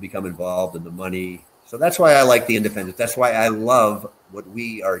people become involved in the money. So that's why I like the independent. That's why I love what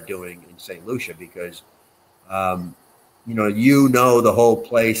we are doing in St. Lucia, because the whole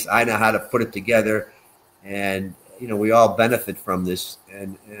place. I know how to put it together, and we all benefit from this,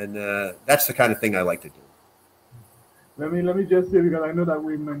 and that's the kind of thing I like to do. Let me just say, because I know that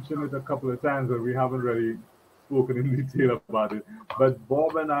we mentioned it a couple of times, but we haven't really spoken in detail about it. But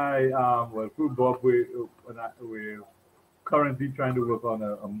Bob and I, through Bob, we're currently trying to work on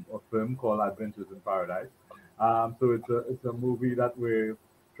a film called Adventures in Paradise. So it's a movie that we're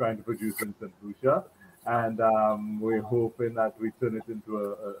trying to produce in St. Lucia, and we're hoping that we turn it into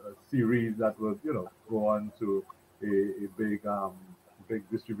a series that will, go on to a big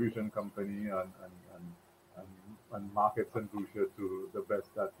distribution company and market St. Lucia to the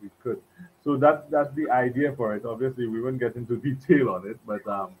best that we could. So that's the idea for it. Obviously, we won't get into detail on it, but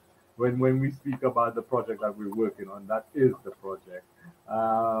when we speak about the project that we're working on, that is the project.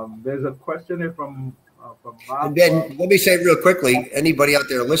 There's a question here from Mark. And then let me say real quickly, anybody out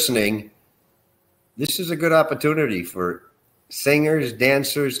there listening, this is a good opportunity for singers,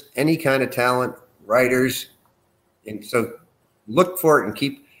 dancers, any kind of talent, writers. And so look for it and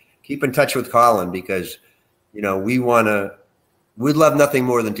keep in touch with Colin, because we want we'd love nothing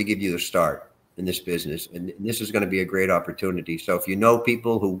more than to give you a start in this business. And this is going to be a great opportunity. So if you know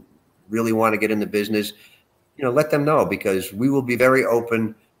people who really want to get in the business, let them know, because we will be very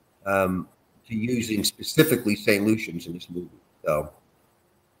open to using specifically St. Lucians in this movie. So,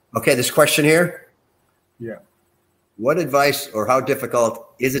 okay, this question here. Yeah. What advice or how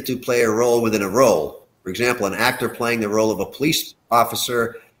difficult is it to play a role within a role? For example, an actor playing the role of a police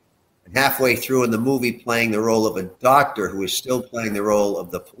officer and halfway through in the movie playing the role of a doctor who is still playing the role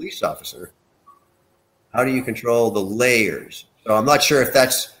of the police officer. How do you control the layers? So I'm not sure if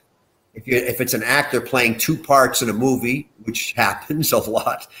that's, if it's an actor playing two parts in a movie, which happens a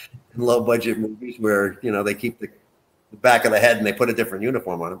lot in low budget movies where, they keep the back of the head and they put a different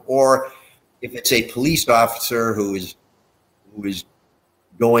uniform on him, or if it's a police officer who is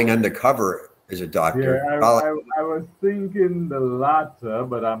going undercover as a doctor. Yeah, I was thinking the latter,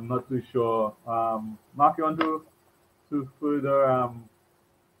 but I'm not too sure. Mark, you want to further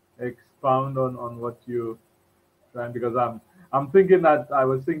expound on what you trying, because I'm thinking that I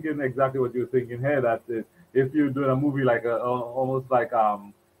was thinking exactly what you're thinking here, that if you're doing a movie like almost like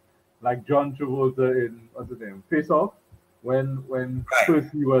John Travolta in, what's his name, Face Off, when Right.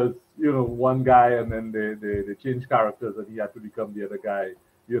 first he was one guy, and then they changed characters and he had to become the other guy,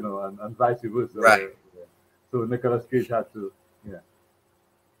 and vice versa. Right. So Nicolas Cage had to, yeah.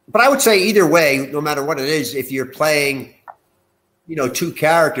 But I would say either way, no matter what it is, if you're playing, two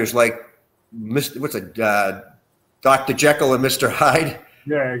characters like Dr. Jekyll and Mr. Hyde.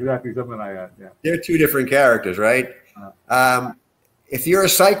 Yeah, exactly, something like that. Yeah. They're two different characters, right? If you're a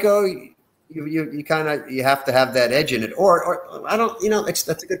psycho, you kind of have to have that edge in it, or I don't,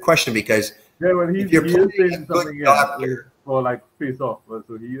 that's a good question, because when if you're he is playing a saying good something doctor, or like Face Off,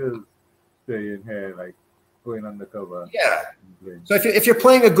 so he is staying here, like going undercover. yeah. So if you're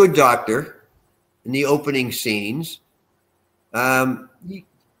playing a good doctor in the opening scenes,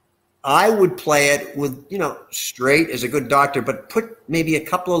 I would play it with, straight as a good doctor, but put maybe a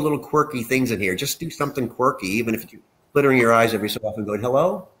couple of little quirky things in here. Just do something quirky, even if you're glittering your eyes every so often, going,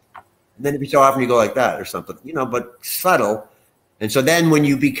 hello? And then every so often you go like that or something, but subtle. And so then when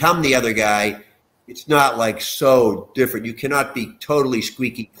you become the other guy, it's not like so different. You cannot be totally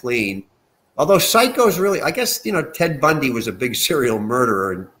squeaky clean. Although Psycho's really, I guess, Ted Bundy was a big serial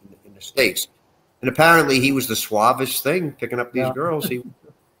murderer in the States. And apparently he was the suavest thing, picking up these girls.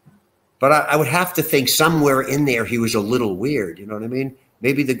 But I would have to think somewhere in there he was a little weird. You know what I mean?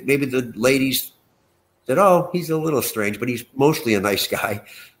 Maybe the ladies said, oh, he's a little strange, but he's mostly a nice guy.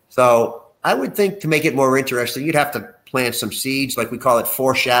 So I would think, to make it more interesting, you'd have to plant some seeds, like we call it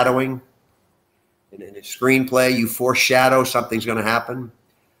foreshadowing. In a screenplay, you foreshadow something's going to happen.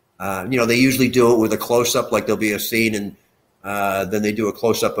 They usually do it with a close-up, like there'll be a scene and then they do a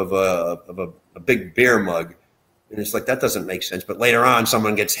close-up of a big beer mug. And it's like, that doesn't make sense. But later on,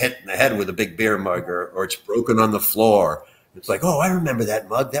 someone gets hit in the head with a big beer mug, or it's broken on the floor. It's like, oh, I remember that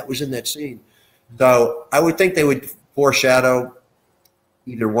mug. That was in that scene. So I would think they would foreshadow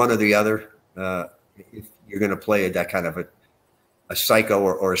either one or the other if you're going to play that kind of a psycho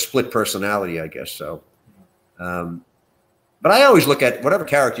or a split personality, I guess. So, but I always look at whatever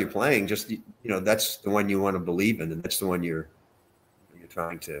character you're playing, just, that's the one you want to believe in, and that's the one you're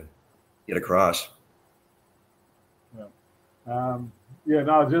trying to get across. Yeah.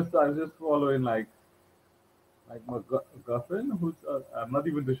 No, I was just following like MacGuffin, who's I'm not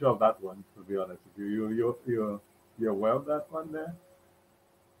even too sure of that one, to be honest with you. You're aware of that one there?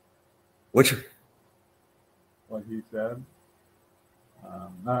 Which? What he said.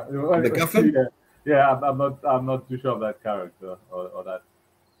 MacGuffin? Yeah. I'm not too sure of that character or that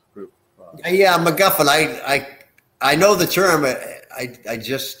script. Yeah, MacGuffin. I know the term. I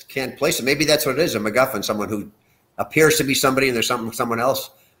just can't place it. Maybe that's what it is. A MacGuffin, someone who appears to be somebody and there's someone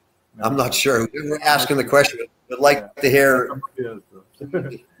else. I'm not sure. We're asking the question. Would like to hear,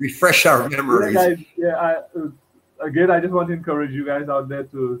 refresh our memories. Yeah, guys. Again, I just want to encourage you guys out there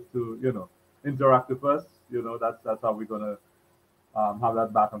to interact with us. That's how we're gonna have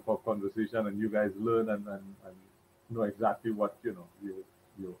that back and forth conversation, and you guys learn and know exactly what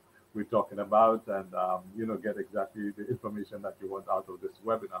we're talking about, and get exactly the information that you want out of this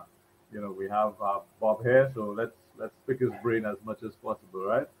webinar. We have Bob here, so let's pick his brain as much as possible,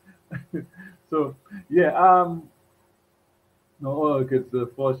 right? So yeah, it's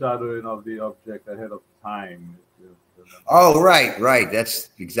the foreshadowing of the object ahead of time. Oh, right. That's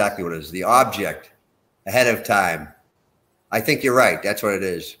exactly what it is. The object ahead of time. I think you're right. That's what it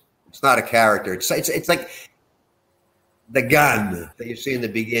is. It's not a character. It's like the gun that you see in the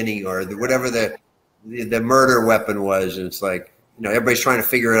beginning, or whatever the murder weapon was. And it's like, everybody's trying to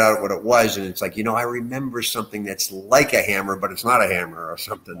figure it out what it was, and it's like, I remember something that's like a hammer, but it's not a hammer or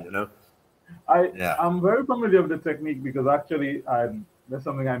something. Yeah. I'm very familiar with the technique because actually that's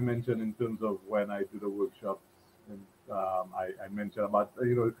something I mentioned in terms of when I do the workshops. And I mentioned about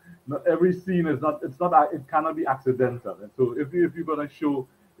not every scene is not it cannot be accidental. And so if you're gonna show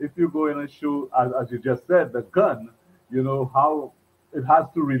if you go in and show as you just said the gun, how it has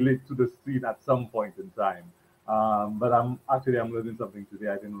to relate to the scene at some point in time. But I'm learning something today.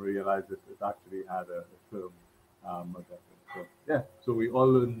 I didn't realize it actually had a film. So yeah, so we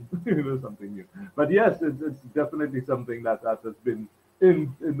all learn something new. But yes, it's definitely something that has been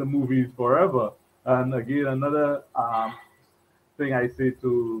in the movies forever. And again, another thing I say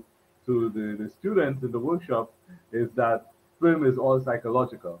to the students in the workshop is that film is all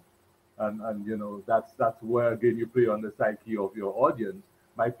psychological, and that's where again you play on the psyche of your audience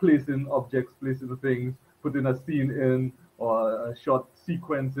by placing objects, placing things, putting a scene in or a short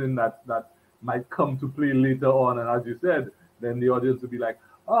sequence in that might come to play later on. And as you said, then the audience will be like,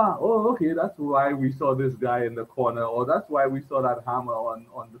 okay, that's why we saw this guy in the corner, or that's why we saw that hammer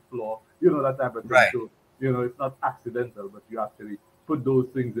on the floor, that type of thing. Right. So, it's not accidental, but you actually put those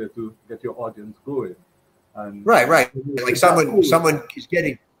things there to get your audience going. And right. Like someone's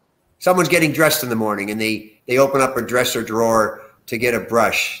getting dressed in the morning, and they open up a dresser drawer to get a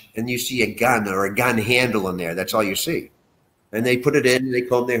brush, and you see a gun or a gun handle in there. That's all you see. And they put it in, and they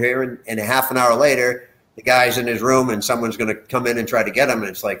comb their hair, and a half an hour later, the guy's in his room, and someone's going to come in and try to get him, and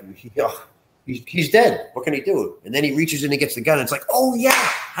it's like, he's dead. What can he do? And then he reaches in and gets the gun, and it's like, oh yeah,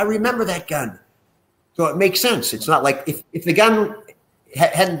 I remember that gun. So it makes sense. It's not like if the gun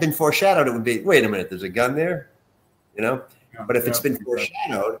hadn't been foreshadowed, it would be, wait a minute, there's a gun there, Yeah, But if it's been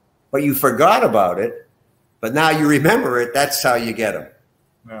foreshadowed, but you forgot about it, but now you remember it, that's how you get them.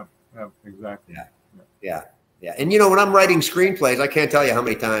 Yeah, exactly. Yeah. And when I'm writing screenplays, I can't tell you how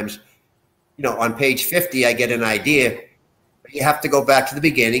many times, on page 50, I get an idea, but you have to go back to the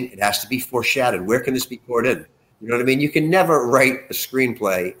beginning. It has to be foreshadowed. Where can this be poured in? You know what I mean? You can never write a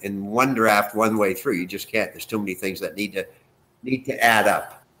screenplay in one draft one way through. You just can't. There's too many things that need to add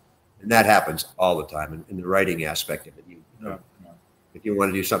up, and that happens all the time in the writing aspect of it. If you want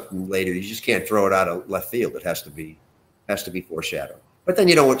to do something later, you just can't throw it out of left field. It has to be foreshadowed. But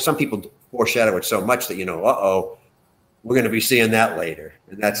then some people foreshadow it so much that we're going to be seeing that later,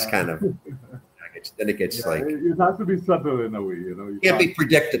 and that's kind of then it gets like it has to be subtle in a way. You can't be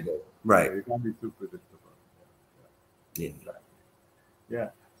predictable, right? It can't be too predictable. Yeah.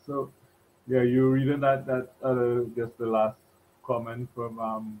 So, you reading that just the last comment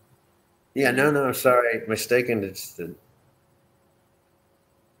from No, sorry, mistaken. It's the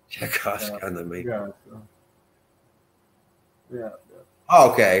Chekhov's gun that made.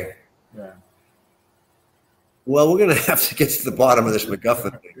 Oh, okay. Yeah. Well, we're going to have to get to the bottom of this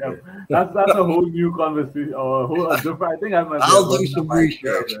MacGuffin thing. Yeah, that's a whole new conversation. Or a whole different. I think I'll do some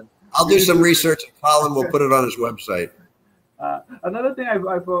research. I'll do some research, and Colin will put it on his website. Another thing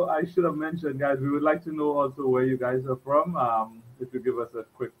I should have mentioned, guys, we would like to know also where you guys are from. If you give us a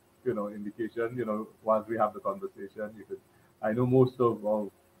quick, indication, whilst we have the conversation, you could. I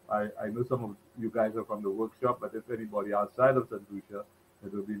know I know some of you guys are from the workshop, but if anybody outside of St. Lucia,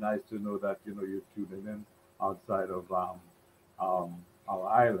 it would be nice to know that you're tuning in outside of our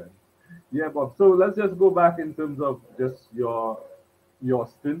island. Yeah, Bob. So let's just go back in terms of just your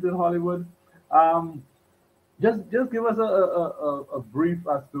stint in Hollywood. Just give us a brief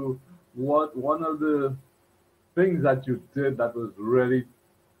as to what one of the things that you did that was really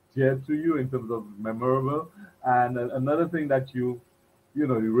dear to you in terms of memorable, and another thing that you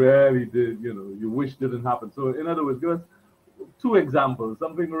really did, you wish didn't happen. So in other words, give us 2 examples,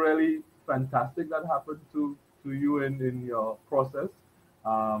 something really fantastic that happened to you in your process,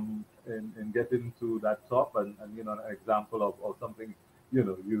 in getting to that top, and an example of something,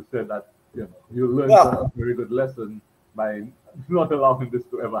 you said that, you learned a very good lesson by not allowing this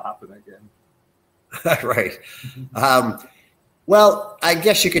to ever happen again. Right. Well, I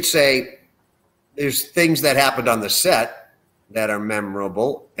guess you could say there's things that happened on the set that are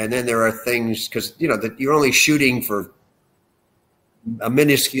memorable, and then there are things, because that you're only shooting for a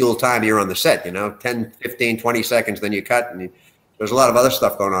minuscule time you're on the set, 10, 15, 20 seconds, then you cut, and there's a lot of other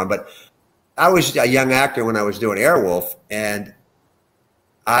stuff going on. But I was a young actor when I was doing Airwolf, and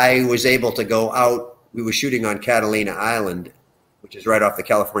I was able to go out. We were shooting on Catalina Island, which is right off the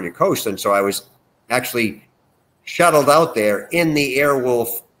California coast, and so I was actually shuttled out there in the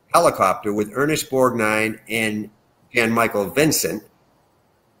Airwolf helicopter with Ernest Borgnine and Jan Michael Vincent,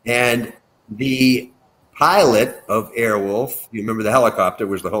 and the pilot of Airwolf, you remember the helicopter,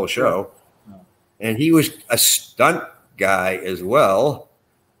 was the whole show, and he was a stunt guy as well.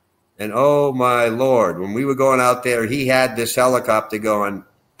 And oh my Lord, when we were going out there, he had this helicopter going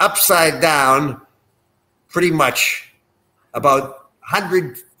upside down, pretty much about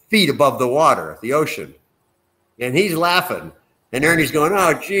 100 feet above the water, the ocean. And he's laughing. And Ernie's going,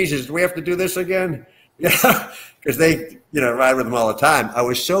 oh, Jesus, do we have to do this again? Yeah, because they, ride with him all the time. I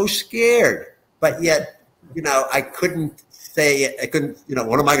was so scared, but yet, I couldn't say it. I couldn't,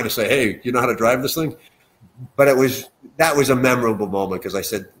 what am I going to say? Hey, do you know how to drive this thing? But that was a memorable moment because I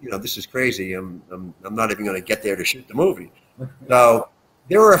said, this is crazy. I'm not even going to get there to shoot the movie. So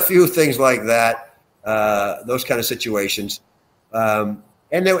there were a few things like that, those kind of situations. And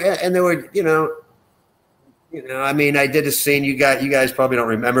there were, I mean, I did a scene you guys probably don't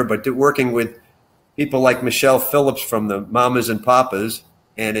remember, but working with people like Michelle Phillips from the Mamas and Papas,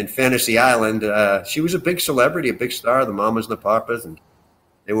 and in Fantasy Island, she was a big celebrity, a big star, the Mamas and the Papas, and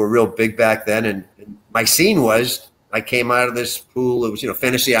they were real big back then. And my scene was, I came out of this pool. It was,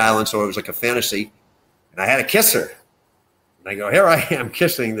 Fantasy Island, so it was like a fantasy, and I had to kiss her. And I go, here I am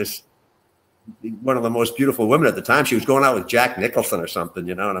kissing this, one of the most beautiful women at the time. She was going out with Jack Nicholson or something,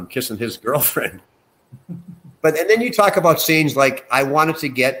 and I'm kissing his girlfriend. And then you talk about scenes like I wanted to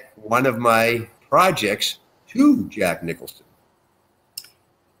get one of my projects to Jack Nicholson.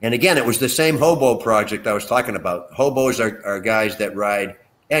 And again, it was the same hobo project I was talking about. Hobos are guys that ride,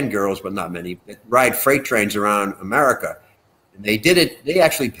 and girls, but not many, that ride freight trains around America. And they did it, they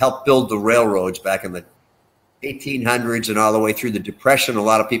actually helped build the railroads back in the 1800s and all the way through the Depression. A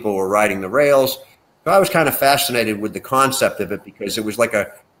lot of people were riding the rails. So I was kind of fascinated with the concept of it because it was like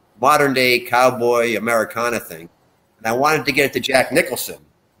a modern day cowboy Americana thing. And I wanted to get it to Jack Nicholson.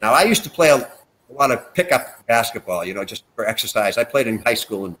 Now, I used to play a lot of pickup basketball, just for exercise. I played in high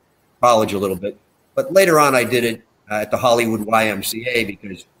school and college a little bit. But later on, I did it at the Hollywood YMCA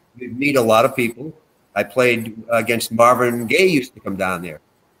because you'd meet a lot of people. I played against Marvin Gaye, used to come down there.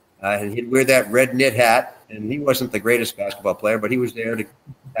 And he'd wear that red knit hat. And he wasn't the greatest basketball player, but he was there to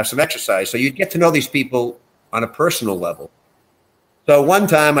have some exercise. So you'd get to know these people on a personal level. So one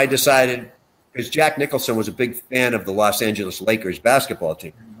time I decided, because Jack Nicholson was a big fan of the Los Angeles Lakers basketball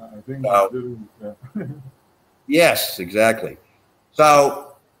team. I think yes, exactly.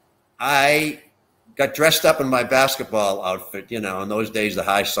 So I got dressed up in my basketball outfit, in those days, the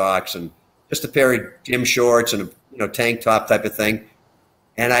high socks and just a pair of gym shorts and a tank top type of thing.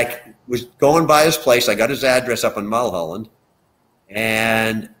 And I was going by his place. I got his address up in Mulholland.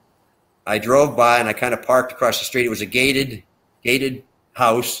 And I drove by and I kind of parked across the street. It was a gated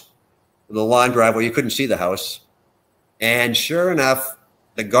house with a long driveway. You couldn't see the house. And sure enough,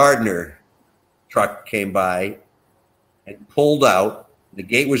 the gardener truck came by and pulled out. The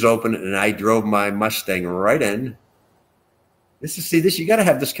gate was open and I drove my Mustang right in. You got to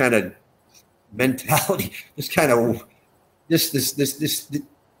have this kind of mentality, this kind of this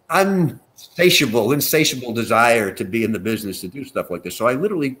insatiable desire to be in the business, to do stuff like this. So I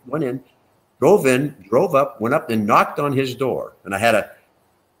literally went in, drove up, went up and knocked on his door. And I had a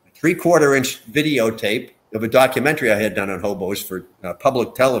 3/4-inch videotape of a documentary I had done on hobos for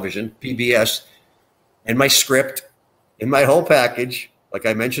public television, PBS, and my script and my whole package. Like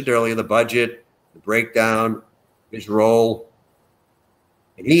I mentioned earlier, the budget, the breakdown, his role.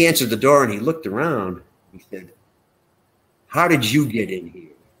 And he answered the door and he looked around. He said, how did you get in here?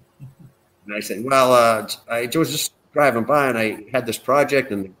 And I said, well, I was just driving by and I had this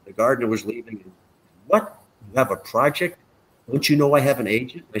project and the gardener was leaving. And, what? You have a project? Don't you know I have an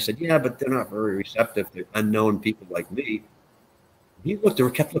agent? I said, yeah, but they're not very receptive to unknown people like me. He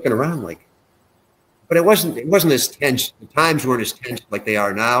kept looking around like, but it wasn't as tense. The times weren't as tense like they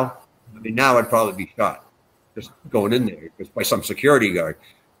are now. I mean, now I'd probably be shot just going in there just by some security guard.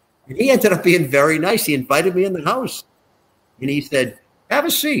 And he ended up being very nice. He invited me in the house. And he said, have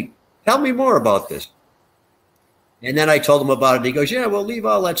a seat. Tell me more about this. And then I told him about it. And he goes, yeah, we'll leave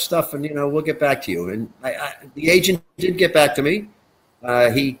all that stuff and, we'll get back to you. And the agent did get back to me.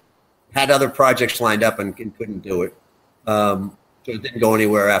 He had other projects lined up and couldn't do it. So it didn't go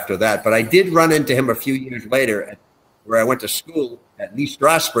anywhere after that. But I did run into him a few years later where I went to school at Lee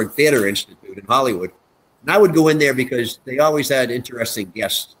Strasberg Theater Institute in Hollywood. And I would go in there because they always had interesting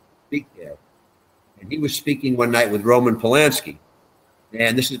guests speak there. And he was speaking one night with Roman Polanski.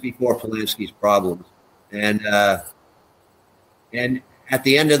 And this is before Polanski's problems. And at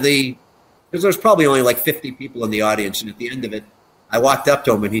the end of because there was probably only like 50 people in the audience. And at the end of it, I walked up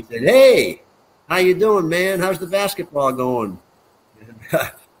to him and he said, hey, how you doing, man? How's the basketball going? And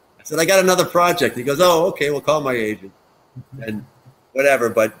I said, I got another project. He goes, oh, okay, we'll call my agent. And whatever.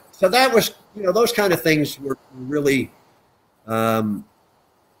 But so that was, those kind of things were really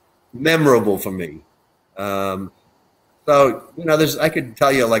memorable for me. So, I could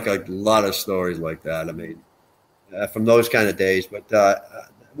tell you like a lot of stories like that. I mean, from those kind of days. But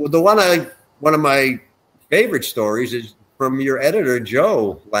well, one of my favorite stories is from your editor,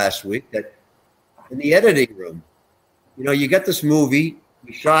 Joe, last week, that in the editing room, you get this movie,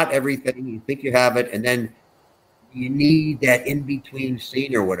 you shot everything, you think you have it, and then you need that in-between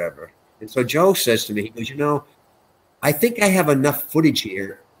scene or whatever. And so Joe says to me, he goes, I think I have enough footage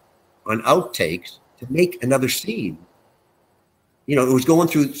here on outtakes to make another scene. It was going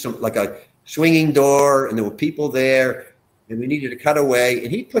through like a swinging door, and there were people there, and we needed to cut away.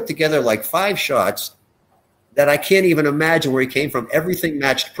 And he put together like 5 shots that I can't even imagine where he came from. Everything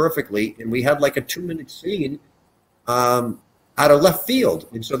matched perfectly, and we had like a 2-minute scene out of left field.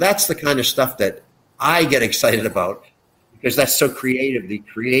 And so that's the kind of stuff that I get excited about, because that's so creative. The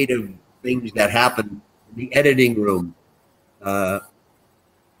creative things that happen in the editing room that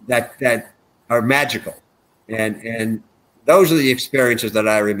are magical, and those are the experiences that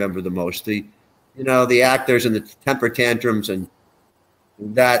I remember the most. The actors and the temper tantrums, and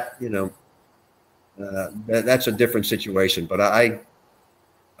that that's a different situation. But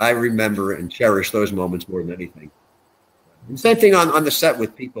I remember and cherish those moments more than anything. And same thing on the set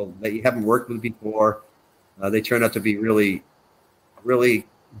with people that you haven't worked with before. They turn out to be really, really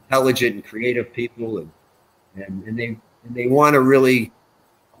intelligent and creative people, and they want to really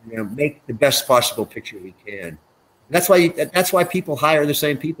make the best possible picture we can. That's why people hire the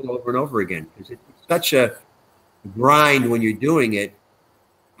same people over and over again, because it's such a grind when you're doing it.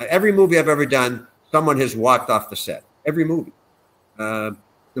 Every movie I've ever done, someone has walked off the set. Every movie. The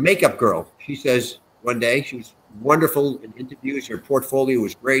makeup girl, she says one day, she was wonderful in interviews. Her portfolio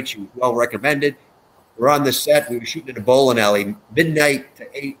was great. She was well recommended. We're on the set. We were shooting at a bowling alley, midnight to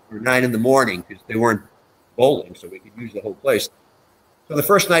 8 or 9 in the morning, because they weren't bowling, so we could use the whole place. So the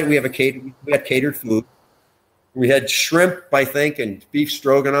first night we had catered food. We had shrimp, I think, and beef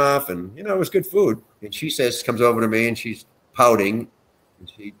stroganoff, and it was good food. And she comes over to me, and she's pouting.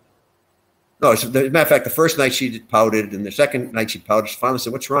 And as a matter of fact, the first night she pouted, and the second night she pouted. She finally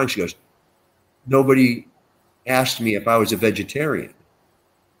said, "What's wrong?" She goes, "Nobody asked me if I was a vegetarian."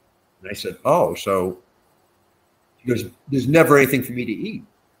 And I said, "Oh, so," she goes, "There's never anything for me to eat."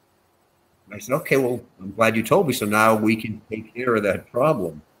 And I said, "Okay, well, I'm glad you told me, so now we can take care of that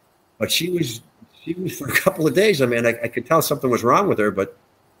problem." But she was for a couple of days. I mean, I could tell something was wrong with her, but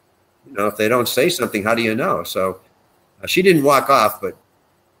if they don't say something, how do you know? So she didn't walk off, but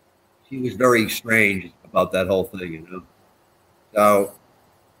she was very strange about that whole thing, So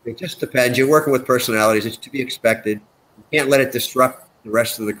it just depends. You're working with personalities. It's to be expected. You can't let it disrupt the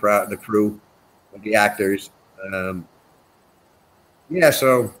rest of the crowd, the crew, the actors.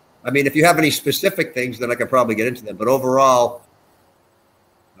 So, I mean, if you have any specific things, then I could probably get into them. But overall,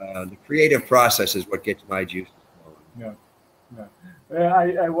 the creative process is what gets my juices flowing. Yeah.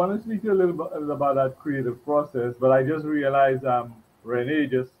 I want to speak to you a little bit about that creative process, but I just realized Rene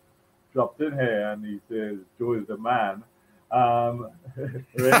just dropped in here, and he says Joe is the man.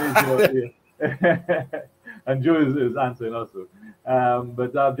 Rene and Joe is answering also.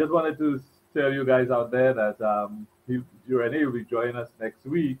 But I just wanted to tell you guys out there that Rene will be joining us next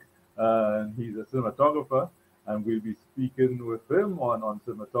week. He's a cinematographer, and we'll be speaking with him on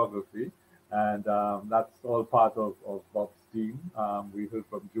cinematography. And that's all part of Bobb's team. We heard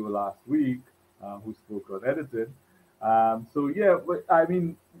from Joe last week, who spoke on editing. I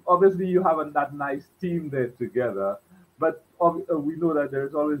mean, obviously you have that nice team there together, but we know that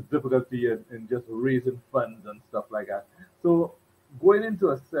there's always difficulty in just raising funds and stuff like that. So going into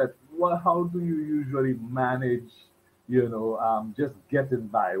a set, how do you usually manage, just getting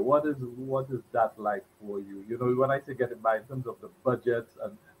by? What is that like for you? When I say getting by in terms of the budgets,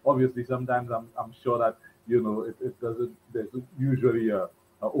 and obviously sometimes I'm sure that it doesn't. There's usually a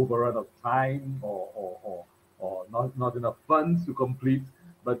overrun of time or not enough funds to complete.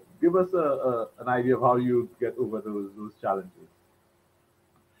 But give us an idea of how you get over those challenges.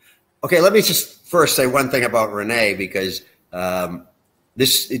 Okay, let me just first say one thing about Rene, because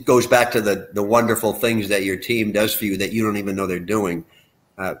it goes back to the wonderful things that your team does for you that you don't even know they're doing.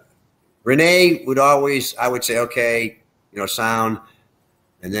 Rene would always, I would say, okay, sound,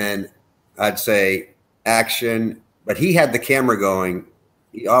 and then I'd say action. But he had the camera going.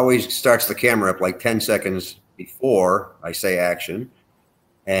 He always starts the camera up like 10 seconds before I say action,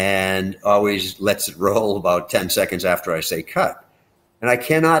 and always lets it roll about 10 seconds after I say cut. And I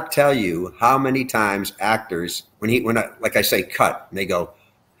cannot tell you how many times actors, when I say cut, and they go,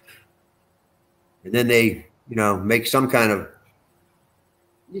 and then they, make some kind of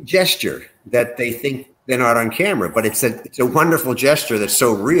gesture that they think they're not on camera, but it's a wonderful gesture that's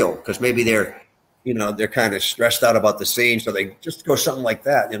so real, because maybe they're you know, they're kind of stressed out about the scene, so they just go something like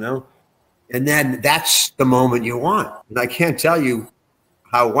that, you know. And then that's the moment you want. And I can't tell you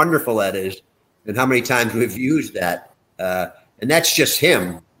how wonderful that is and how many times we've used that. And that's just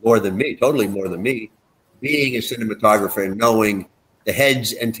him more than me, totally more than me, being a cinematographer and knowing the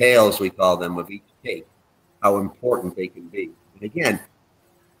heads and tails, we call them, of each take, how important they can be. And again,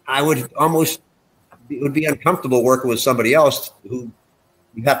 I would almost, it would be uncomfortable working with somebody else who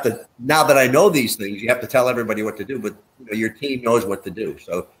you have to, now that I know these things, you have to tell everybody what to do, but you know, your team knows what to do.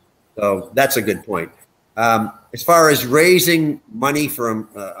 So that's a good point. As far as raising money from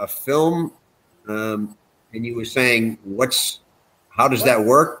a film, and you were saying, how does that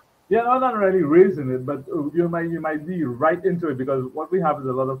work? Yeah, no, not really raising it, but you might be right into it, because what we have is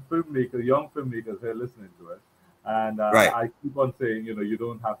a lot of filmmakers, young filmmakers here listening to us, and Right. I keep on saying, you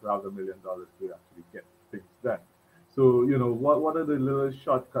don't have to have $1 million to actually get things done. So, what are the little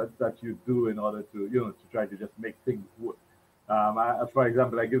shortcuts that you do in order to try to just make things work? For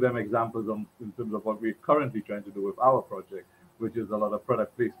example, I give them examples in terms of what we're currently trying to do with our project, which is a lot of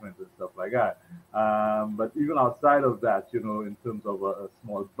product placement and stuff like that. But even outside of that, in terms of a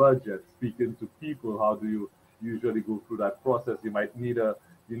small budget, speaking to people, how do you usually go through that process? You might need a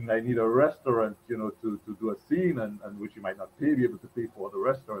restaurant, to do a scene, and which you might not be able to pay for the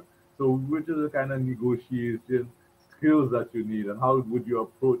restaurant. So, which is the kind of negotiation skills that you need, and how would you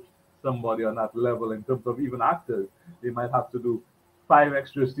approach somebody on that level in terms of even actors? They might have to do 5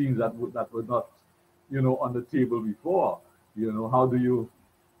 extra scenes that were not, on the table before. How do you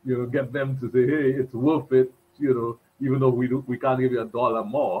get them to say, hey, it's worth it, even though we can't give you $1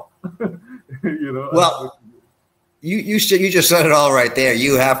 more. Well, you just said it all right there.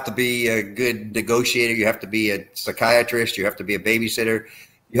 You have to be a good negotiator. You have to be a psychiatrist. You have to be a babysitter.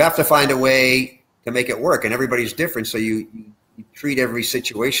 You have to find a way to make it work, and everybody's different. So you treat every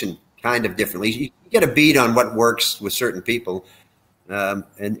situation kind of differently. You get a beat on what works with certain people, but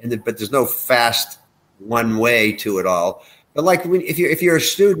there's no fast one way to it all. But like if you're a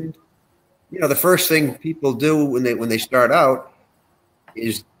student, the first thing people do when they start out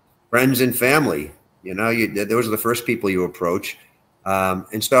is friends and family. Those are the first people you approach.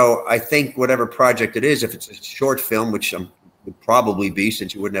 And so I think whatever project it is, if it's a short film, which would probably be,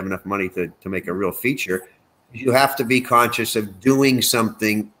 since you wouldn't have enough money to make a real feature, you have to be conscious of doing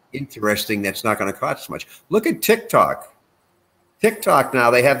something interesting that's not going to cost much. Look at TikTok. TikTok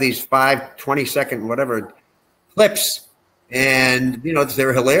now, they have these 20-second whatever clips, and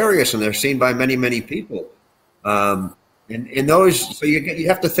they're hilarious and they're seen by many, many people. And those, so you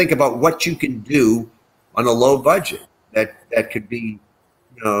have to think about what you can do on a low budget that could be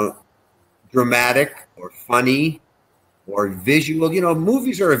dramatic or funny or visual.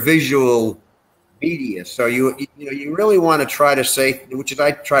 Movies are a visual media, so you really want to try to say, which is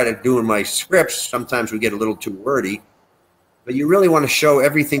I try to do in my scripts. Sometimes we get a little too wordy, but you really want to show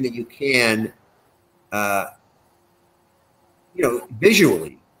everything that you can,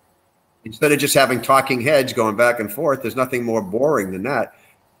 visually, instead of just having talking heads going back and forth. There's nothing more boring than that.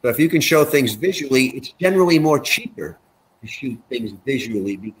 So if you can show things visually, it's generally more cheaper to shoot things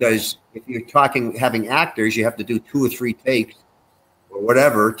visually, because if you're having actors, you have to do 2 or 3 takes or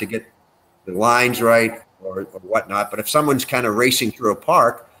whatever to get the lines right or whatnot. But if someone's kind of racing through a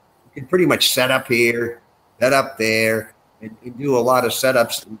park, you can pretty much set up here, set up there, and do a lot of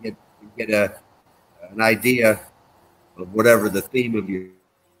setups and get an idea of whatever the theme of your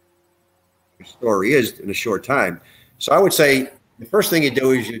story is in a short time. So I would say the first thing you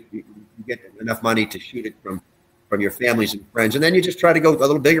do is you get enough money to shoot it from your families and friends, and then you just try to go a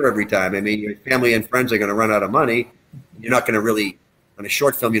little bigger every time. I mean, your family and friends are going to run out of money. You're not going to really, on a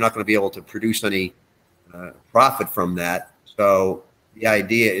short film, you're not going to be able to produce any profit from that. So the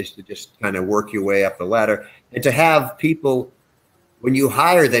idea is to just kind of work your way up the ladder, and to have people, when you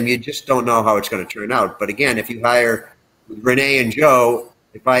hire them, you just don't know how it's going to turn out. But again, if you hire Renee and Joe,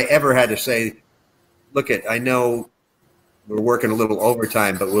 if I ever had to say, look, I know we're working a little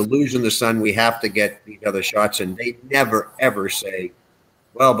overtime, but we're losing the sun, we have to get these other shots, and they never, ever say,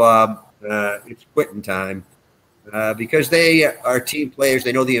 well, Bob, it's quitting time, because they are team players.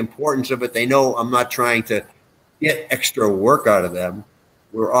 They know the importance of it. They know I'm not trying to get extra work out of them.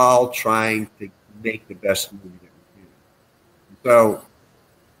 We're all trying to make the best movie that we can. So,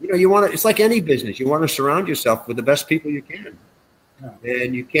 you want to, it's like any business. You want to surround yourself with the best people you can. Yeah.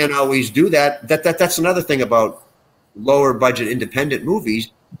 And you can't always do that. That's another thing about lower budget independent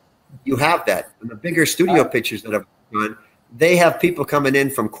movies. You have that. And the bigger studio pictures that I've done, they have people coming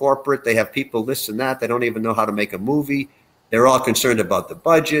in from corporate. They have people this and that. They don't even know how to make a movie. They're all concerned about the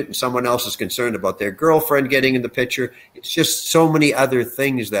budget, and someone else is concerned about their girlfriend getting in the picture. It's just so many other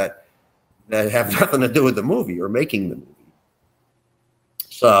things that that have nothing to do with the movie or making the movie.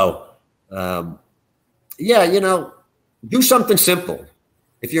 So, yeah, you know, do something simple.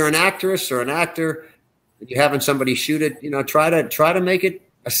 If you're an actress or an actor and you're having somebody shoot it, you know, try to make it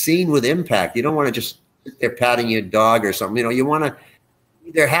a scene with impact. You don't want to just sit there patting your dog or something. You know, you want to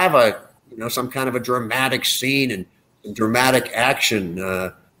either have a, you know, some kind of a dramatic scene and dramatic action.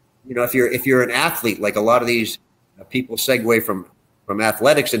 You know, if you're an athlete, like a lot of these people segue from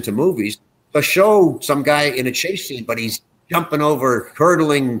athletics into movies, they'll show some guy in a chase scene, but he's jumping over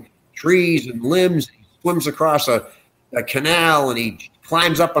hurdling trees and limbs. He swims across a canal and he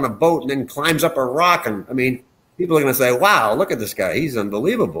climbs up on a boat and then climbs up a rock. And I mean, people are going to say, "Wow, look at this guy! He's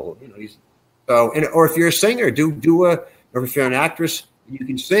unbelievable." You know, or if you're a singer, or if you're an actress, you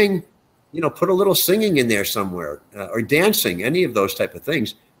can sing. You know, put a little singing in there somewhere, or dancing, any of those type of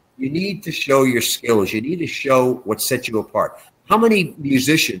things. You need to show your skills. You need to show what sets you apart. How many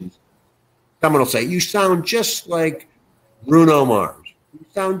musicians, someone will say, "You sound just like Bruno Mars. You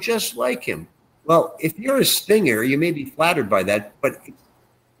sound just like him." Well, if you're a singer, you may be flattered by that, but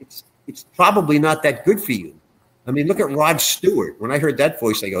it's probably not that good for you. I mean, look at Rod Stewart. When I heard that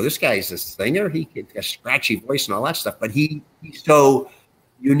voice, I go, "This guy's a singer. He gets a scratchy voice and all that stuff, but he's so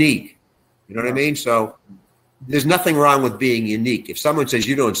unique." You know what I mean? So there's nothing wrong with being unique. If someone says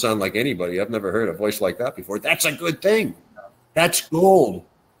you don't sound like anybody, I've never heard a voice like that before, that's a good thing. That's gold.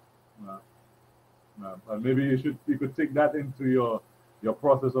 Maybe you could take that into your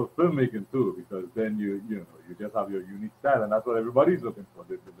process of filmmaking too, because then you just have your unique style, and that's what everybody's looking for,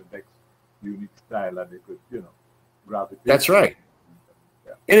 the next unique style that they could, you know, gravitate. That's right.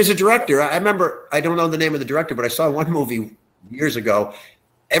 Yeah. And as a director, I remember, I don't know the name of the director, but I saw one movie years ago.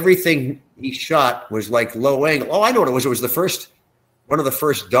 Everything he shot was like low angle. Oh, I know what it was. It was one of the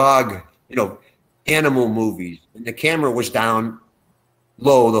first dog, you know, animal movies. And the camera was down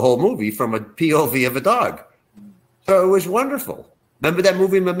low the whole movie from a POV of a dog. So it was wonderful. Remember that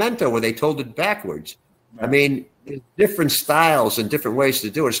movie Memento where they told it backwards? I mean, there's different styles and different ways to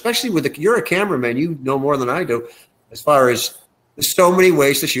do it, especially you're a cameraman. You know more than I do as far as there's so many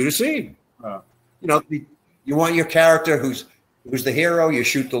ways to shoot a scene. You know, you want your character who's the hero, you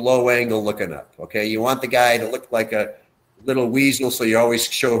shoot the low angle looking up, okay? You want the guy to look like a little weasel, so you always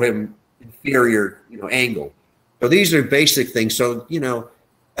show him inferior, you know, angle. So these are basic things. So, you know,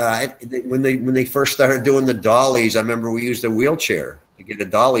 when they first started doing the dollies, I remember we used a wheelchair to get a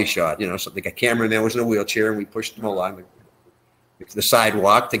dolly shot. You know, something like a cameraman was in a wheelchair, and we pushed him along the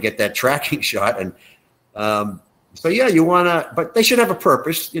sidewalk to get that tracking shot. And so, yeah, you want to, but they should have a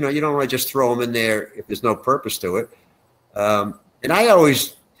purpose. You know, you don't want to just throw them in there if there's no purpose to it. And I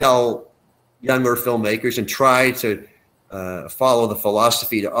always tell younger filmmakers and try to follow the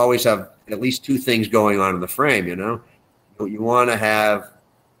philosophy to always have at least two things going on in the frame. You know, you want to have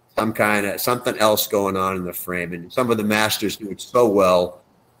something else going on in the frame, and some of the masters do it so well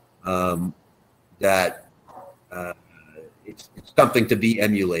that it's something to be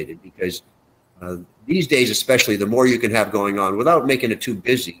emulated. Because these days, especially, the more you can have going on without making it too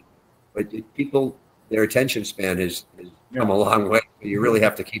busy, but people, their attention span has come a long way. You really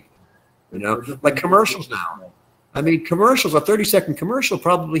have to keep, you know, like commercials now. I mean, commercials, a 30-second commercial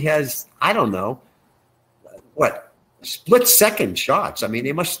probably has, I don't know, what, split-second shots. I mean,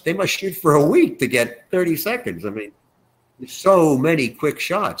 they must shoot for a week to get 30 seconds. I mean, there's so many quick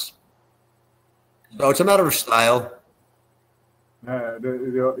shots. So it's a matter of style.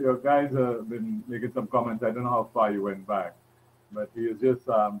 Your guys have been making some comments. I don't know how far you went back, but he was just,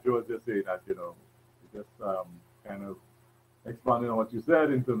 Joe was just saying that, you know, just kind of expanding on what you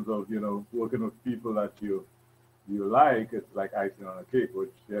said in terms of, you know, working with people that you like. It's like icing on a cake, which,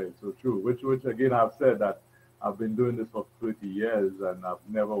 yeah, it's so true. Which again, I've said that I've been doing this for 30 years, and I've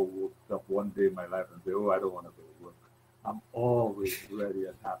never woke up one day in my life and say, "Oh, I don't want to go to work." I'm always ready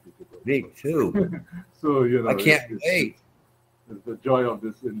and happy to go. Me too. So, you know, I can't wait. It's the joy of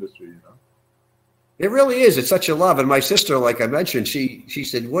this industry, you know. It really is. It's such a love. And my sister, like I mentioned, she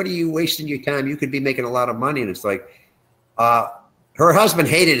said, "What are you wasting your time? You could be making a lot of money." And it's like, her husband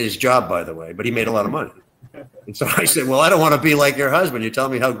hated his job, by the way, but he made a lot of money. And so I said, "Well, I don't want to be like your husband. You're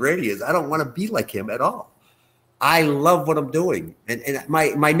telling me how great he is. I don't want to be like him at all. I love what I'm doing." And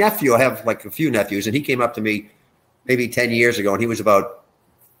my nephew, I have like a few nephews, and he came up to me maybe 10 years ago, and he was about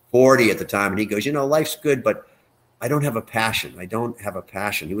 40 at the time. And he goes, "You know, life's good, but I don't have a passion. I don't have a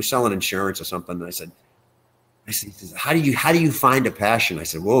passion." He was selling insurance or something. And I said, how do you find a passion? I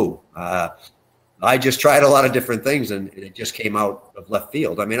said, "Whoa, I just tried a lot of different things, and it just came out of left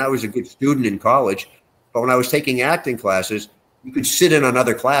field." I mean, I was a good student in college, but when I was taking acting classes, you could sit in on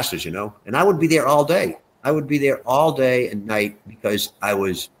other classes, you know, and I would be there all day. I would be there all day and night because I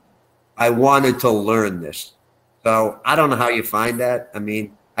I wanted to learn this. So I don't know how you find that. I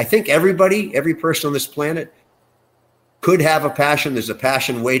mean, I think every person on this planet could have a passion. There's a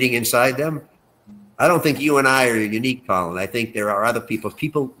passion waiting inside them. I don't think you and I are unique, Colin. I think there are other people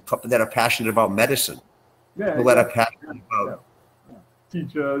that are passionate about medicine, Yeah, people that are exactly. passionate about, Yeah.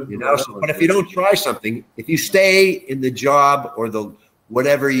 Teachers, so, whatever. but if you don't try something, if you stay in the job or the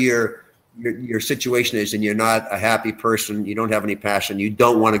whatever your situation is, and you're not a happy person, you don't have any passion, you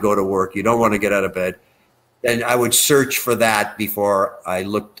don't want to go to work, you don't want to get out of bed, then I would search for that before I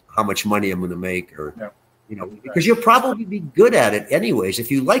looked how much money I'm going to make, or because you'll probably be good at it anyways. If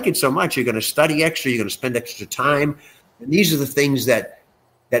you like it so much, you're going to study extra, you're going to spend extra time, and these are the things that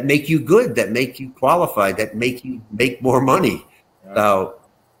make you good, that make you qualified, that make you make more money. So,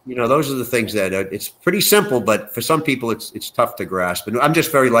 those are the things that it's pretty simple, but for some people, it's tough to grasp. And I'm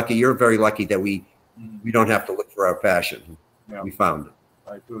just very lucky. You're very lucky that we don't have to look for our passion. Yeah. We found it.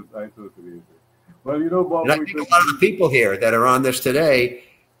 I totally agree. Well, Bob, and I think a lot of the people here that are on this today,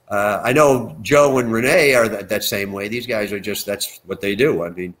 I know Joe and Renee are that same way. These guys are that's what they do. I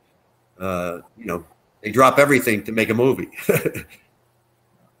mean, they drop everything to make a movie.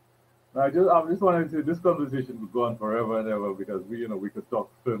 I just wanted to. This conversation would go on forever and ever because we could talk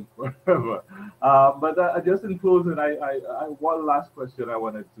film forever. But just in closing, I one last question I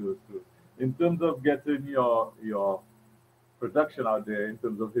wanted to in terms of getting your production out there, in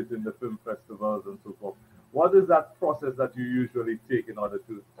terms of hitting the film festivals and so forth. What is that process that you usually take in order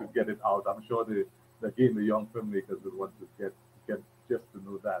to get it out? I'm sure the young filmmakers would want to get just to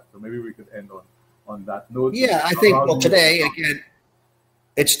know that. So maybe we could end on that note. Yeah, I think today again,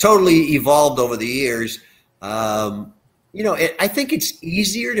 it's totally evolved over the years. I think it's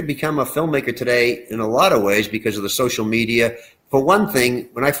easier to become a filmmaker today in a lot of ways because of the social media. For one thing,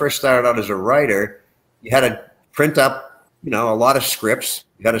 when I first started out as a writer, you had to print up, a lot of scripts.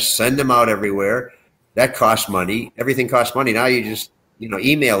 You got to send them out everywhere. That costs money. Everything costs money. Now you just,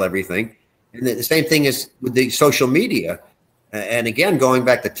 email everything. And the same thing is with the social media. And again, going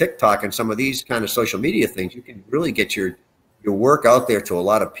back to TikTok and some of these kind of social media things, you can really get your work out there to a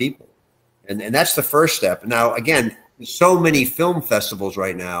lot of people. And that's the first step. Now, again, there's so many film festivals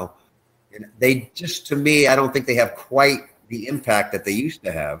right now. And they just, to me, I don't think they have quite the impact that they used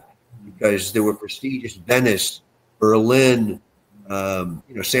to have because there were prestigious Venice, Berlin,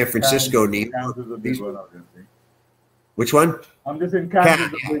 San Francisco, New York. Which one? I'm just in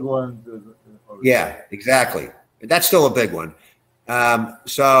Kansas, the big one. Yeah, exactly. That's still a big one.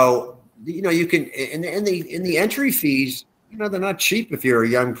 So you can in the entry fees. They're not cheap if you're a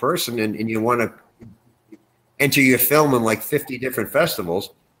young person and you want to enter your film in like 50 different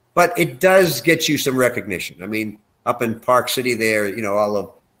festivals. But it does get you some recognition. I mean, up in Park City, there, all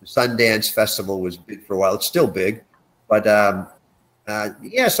of the Sundance Festival was big for a while. It's still big. But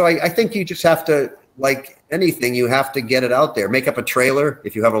so I think you just have to, like anything, you have to get it out there. Make up a trailer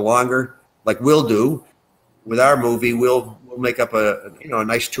if you have a longer, like we'll do with our movie. We'll make up a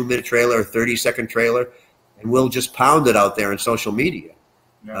nice 2-minute trailer, a 30-second trailer, and we'll just pound it out there in social media.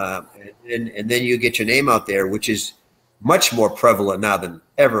 Yeah. And then you get your name out there, which is much more prevalent now than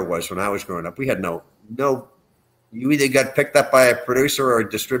ever was when I was growing up. We had no. You either got picked up by a producer or a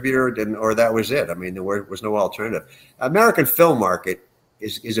distributor, or that was it. I mean, there was no alternative. American film market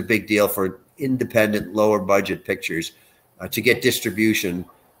is a big deal for independent, lower budget pictures to get distribution.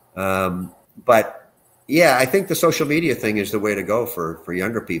 But yeah, I think the social media thing is the way to go for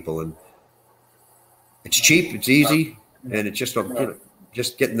younger people, and it's cheap, it's easy, and it's just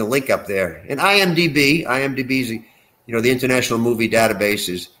just getting the link up there. And IMDb's the International Movie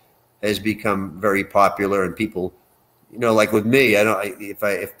Database has become very popular, and people. Like with me,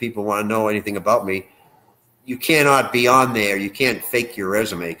 if people want to know anything about me, you cannot be on there. You can't fake your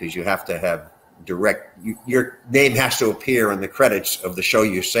resume because you have to have your name has to appear in the credits of the show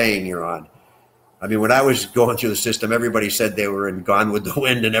you're saying you're on. I mean, when I was going through the system, everybody said they were in Gone with the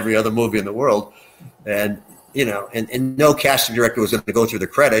Wind and every other movie in the world. And, and no casting director was going to go through the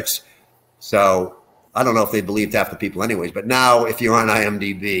credits. So I don't know if they believed half the people anyways. But now if you're on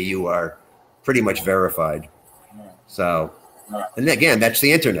IMDb, you are pretty much verified. So, and again, that's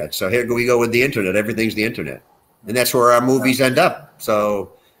the internet. So here we go with the internet. Everything's the internet. And that's where our movies end up.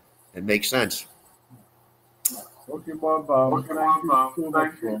 So it makes sense. Okay, Bob.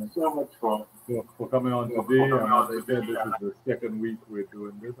 Thank you so much for coming on today. And as I said, this is the second week we're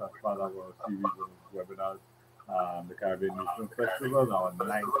doing this as part of our series of webinars, the Caribbean Mission Festival, our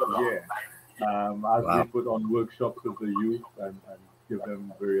 9th year. As we put on workshops with the youth and give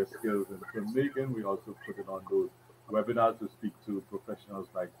them various skills in filmmaking, we also put it on those webinars to speak to professionals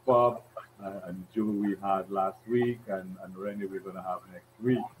like Bob and Joe we had last week, and Rennie we're going to have next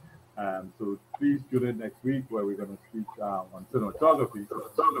week. So please tune in next week where we're going to speak on cinematography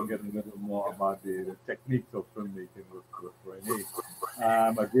and get a little more about the techniques of filmmaking with Renee.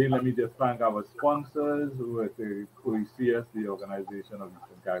 Again, let me just thank our sponsors who are the OECS, the Organization of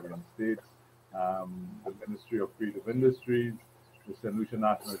Eastern Caribbean States, the Ministry of Creative Industries, the St. Lucia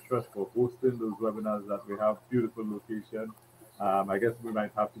National Trust for hosting those webinars that we have. Beautiful location. I guess we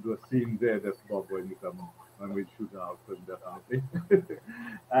might have to do a scene there, that's Bob, when we shoot our film, definitely.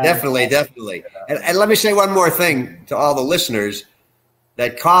 Definitely, definitely. And let me say one more thing to all the listeners,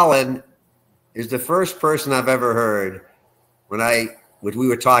 that Colin is the first person I've ever heard when we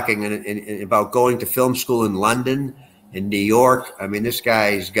were talking about going to film school in London, in New York. I mean, this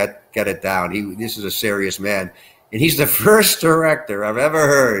guy's got it down. This is a serious man. And he's the first director I've ever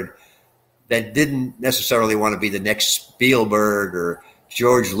heard that didn't necessarily want to be the next Spielberg or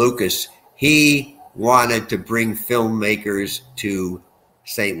George Lucas. He wanted to bring filmmakers to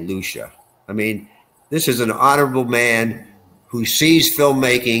St. Lucia. I mean, this is an honorable man who sees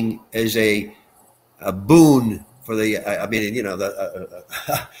filmmaking as a boon for the,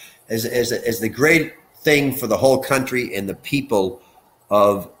 as the great thing for the whole country and the people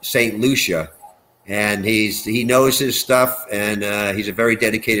of St. Lucia. And he knows his stuff, and he's a very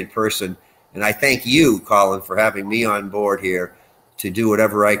dedicated person. And I thank you, Colin, for having me on board here to do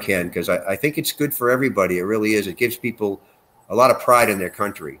whatever I can, because I think it's good for everybody. It really is. It gives people a lot of pride in their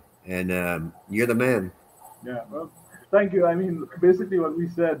country, and you're the man. Yeah, well, thank you. I mean, basically what we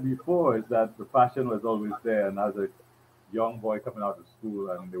said before is that the passion was always there, and as a young boy coming out of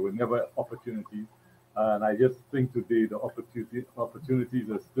school, and there were never opportunities. And I just think today the opportunities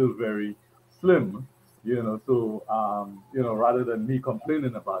are still very slim, so rather than me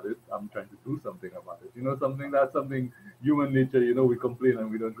complaining about it, I'm trying to do something about it. Something human nature, we complain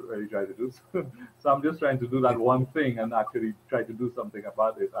and we don't really try to do. So I'm just trying to do that one thing and actually try to do something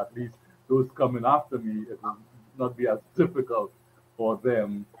about it. At least those coming after me, it will not be as difficult for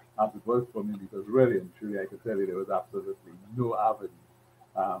them as it was for me, because really and truly I can tell you there was absolutely no avenue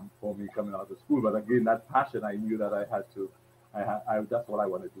for me coming out of school. But again, that passion, I knew that I had to, that's what I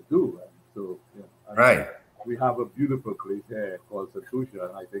wanted to do. And so, right. We have a beautiful place here called St. Lucia,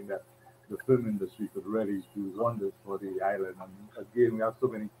 and I think that the film industry could really do wonders for the island. And again, we have so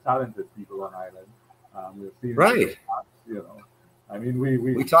many talented people on island. We've seen right. I mean,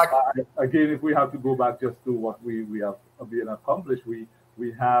 we talk again. If we have to go back just to what we have been accomplished, we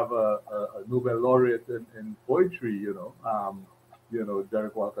have a Nobel laureate in poetry.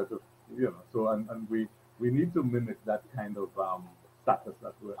 Derek Walker. So and we need to mimic that kind of status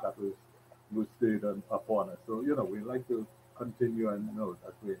that was stayed upon us. So we like to continue and know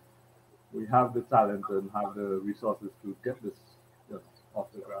that we have the talent and have the resources to get this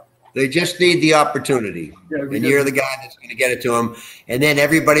off the ground. They just need the opportunity, and you're the guy that's going to get it to them. And then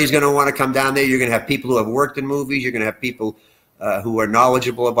everybody's going to want to come down there. You're going to have people who have worked in movies. You're going to have people who are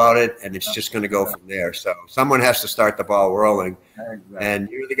knowledgeable about it, and it's just going to go from there. So someone has to start the ball rolling, and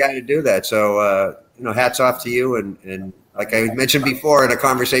you're the guy to do that. So hats off to you. And like I mentioned before in a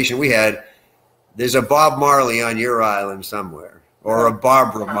conversation we had, there's a Bob Marley on your island somewhere, or a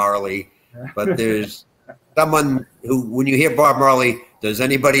Barbara Marley, but there's someone who, when you hear Bob Marley, does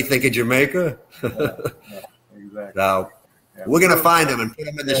anybody think of Jamaica? Exactly. So we're going to find him and put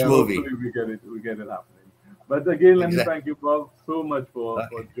him in this movie. We get it happening. But again, let me thank you, Bob, so much for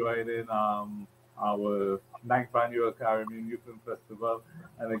joining our 9th annual Caribbean Youth Film Festival.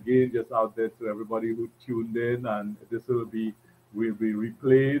 And again, just out there to everybody who tuned in, and this will be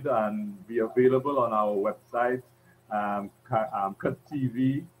replayed and be available on our website,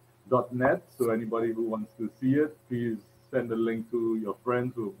 cuttv.net. So anybody who wants to see it, please send a link to your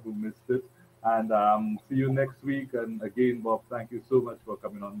friends who missed it. And see you next week. And again, Bob, thank you so much for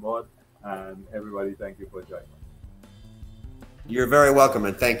coming on board. And everybody, thank you for joining us. You're very welcome,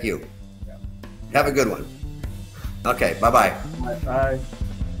 and thank you. Yeah. Have a good one. Okay, bye-bye. Bye.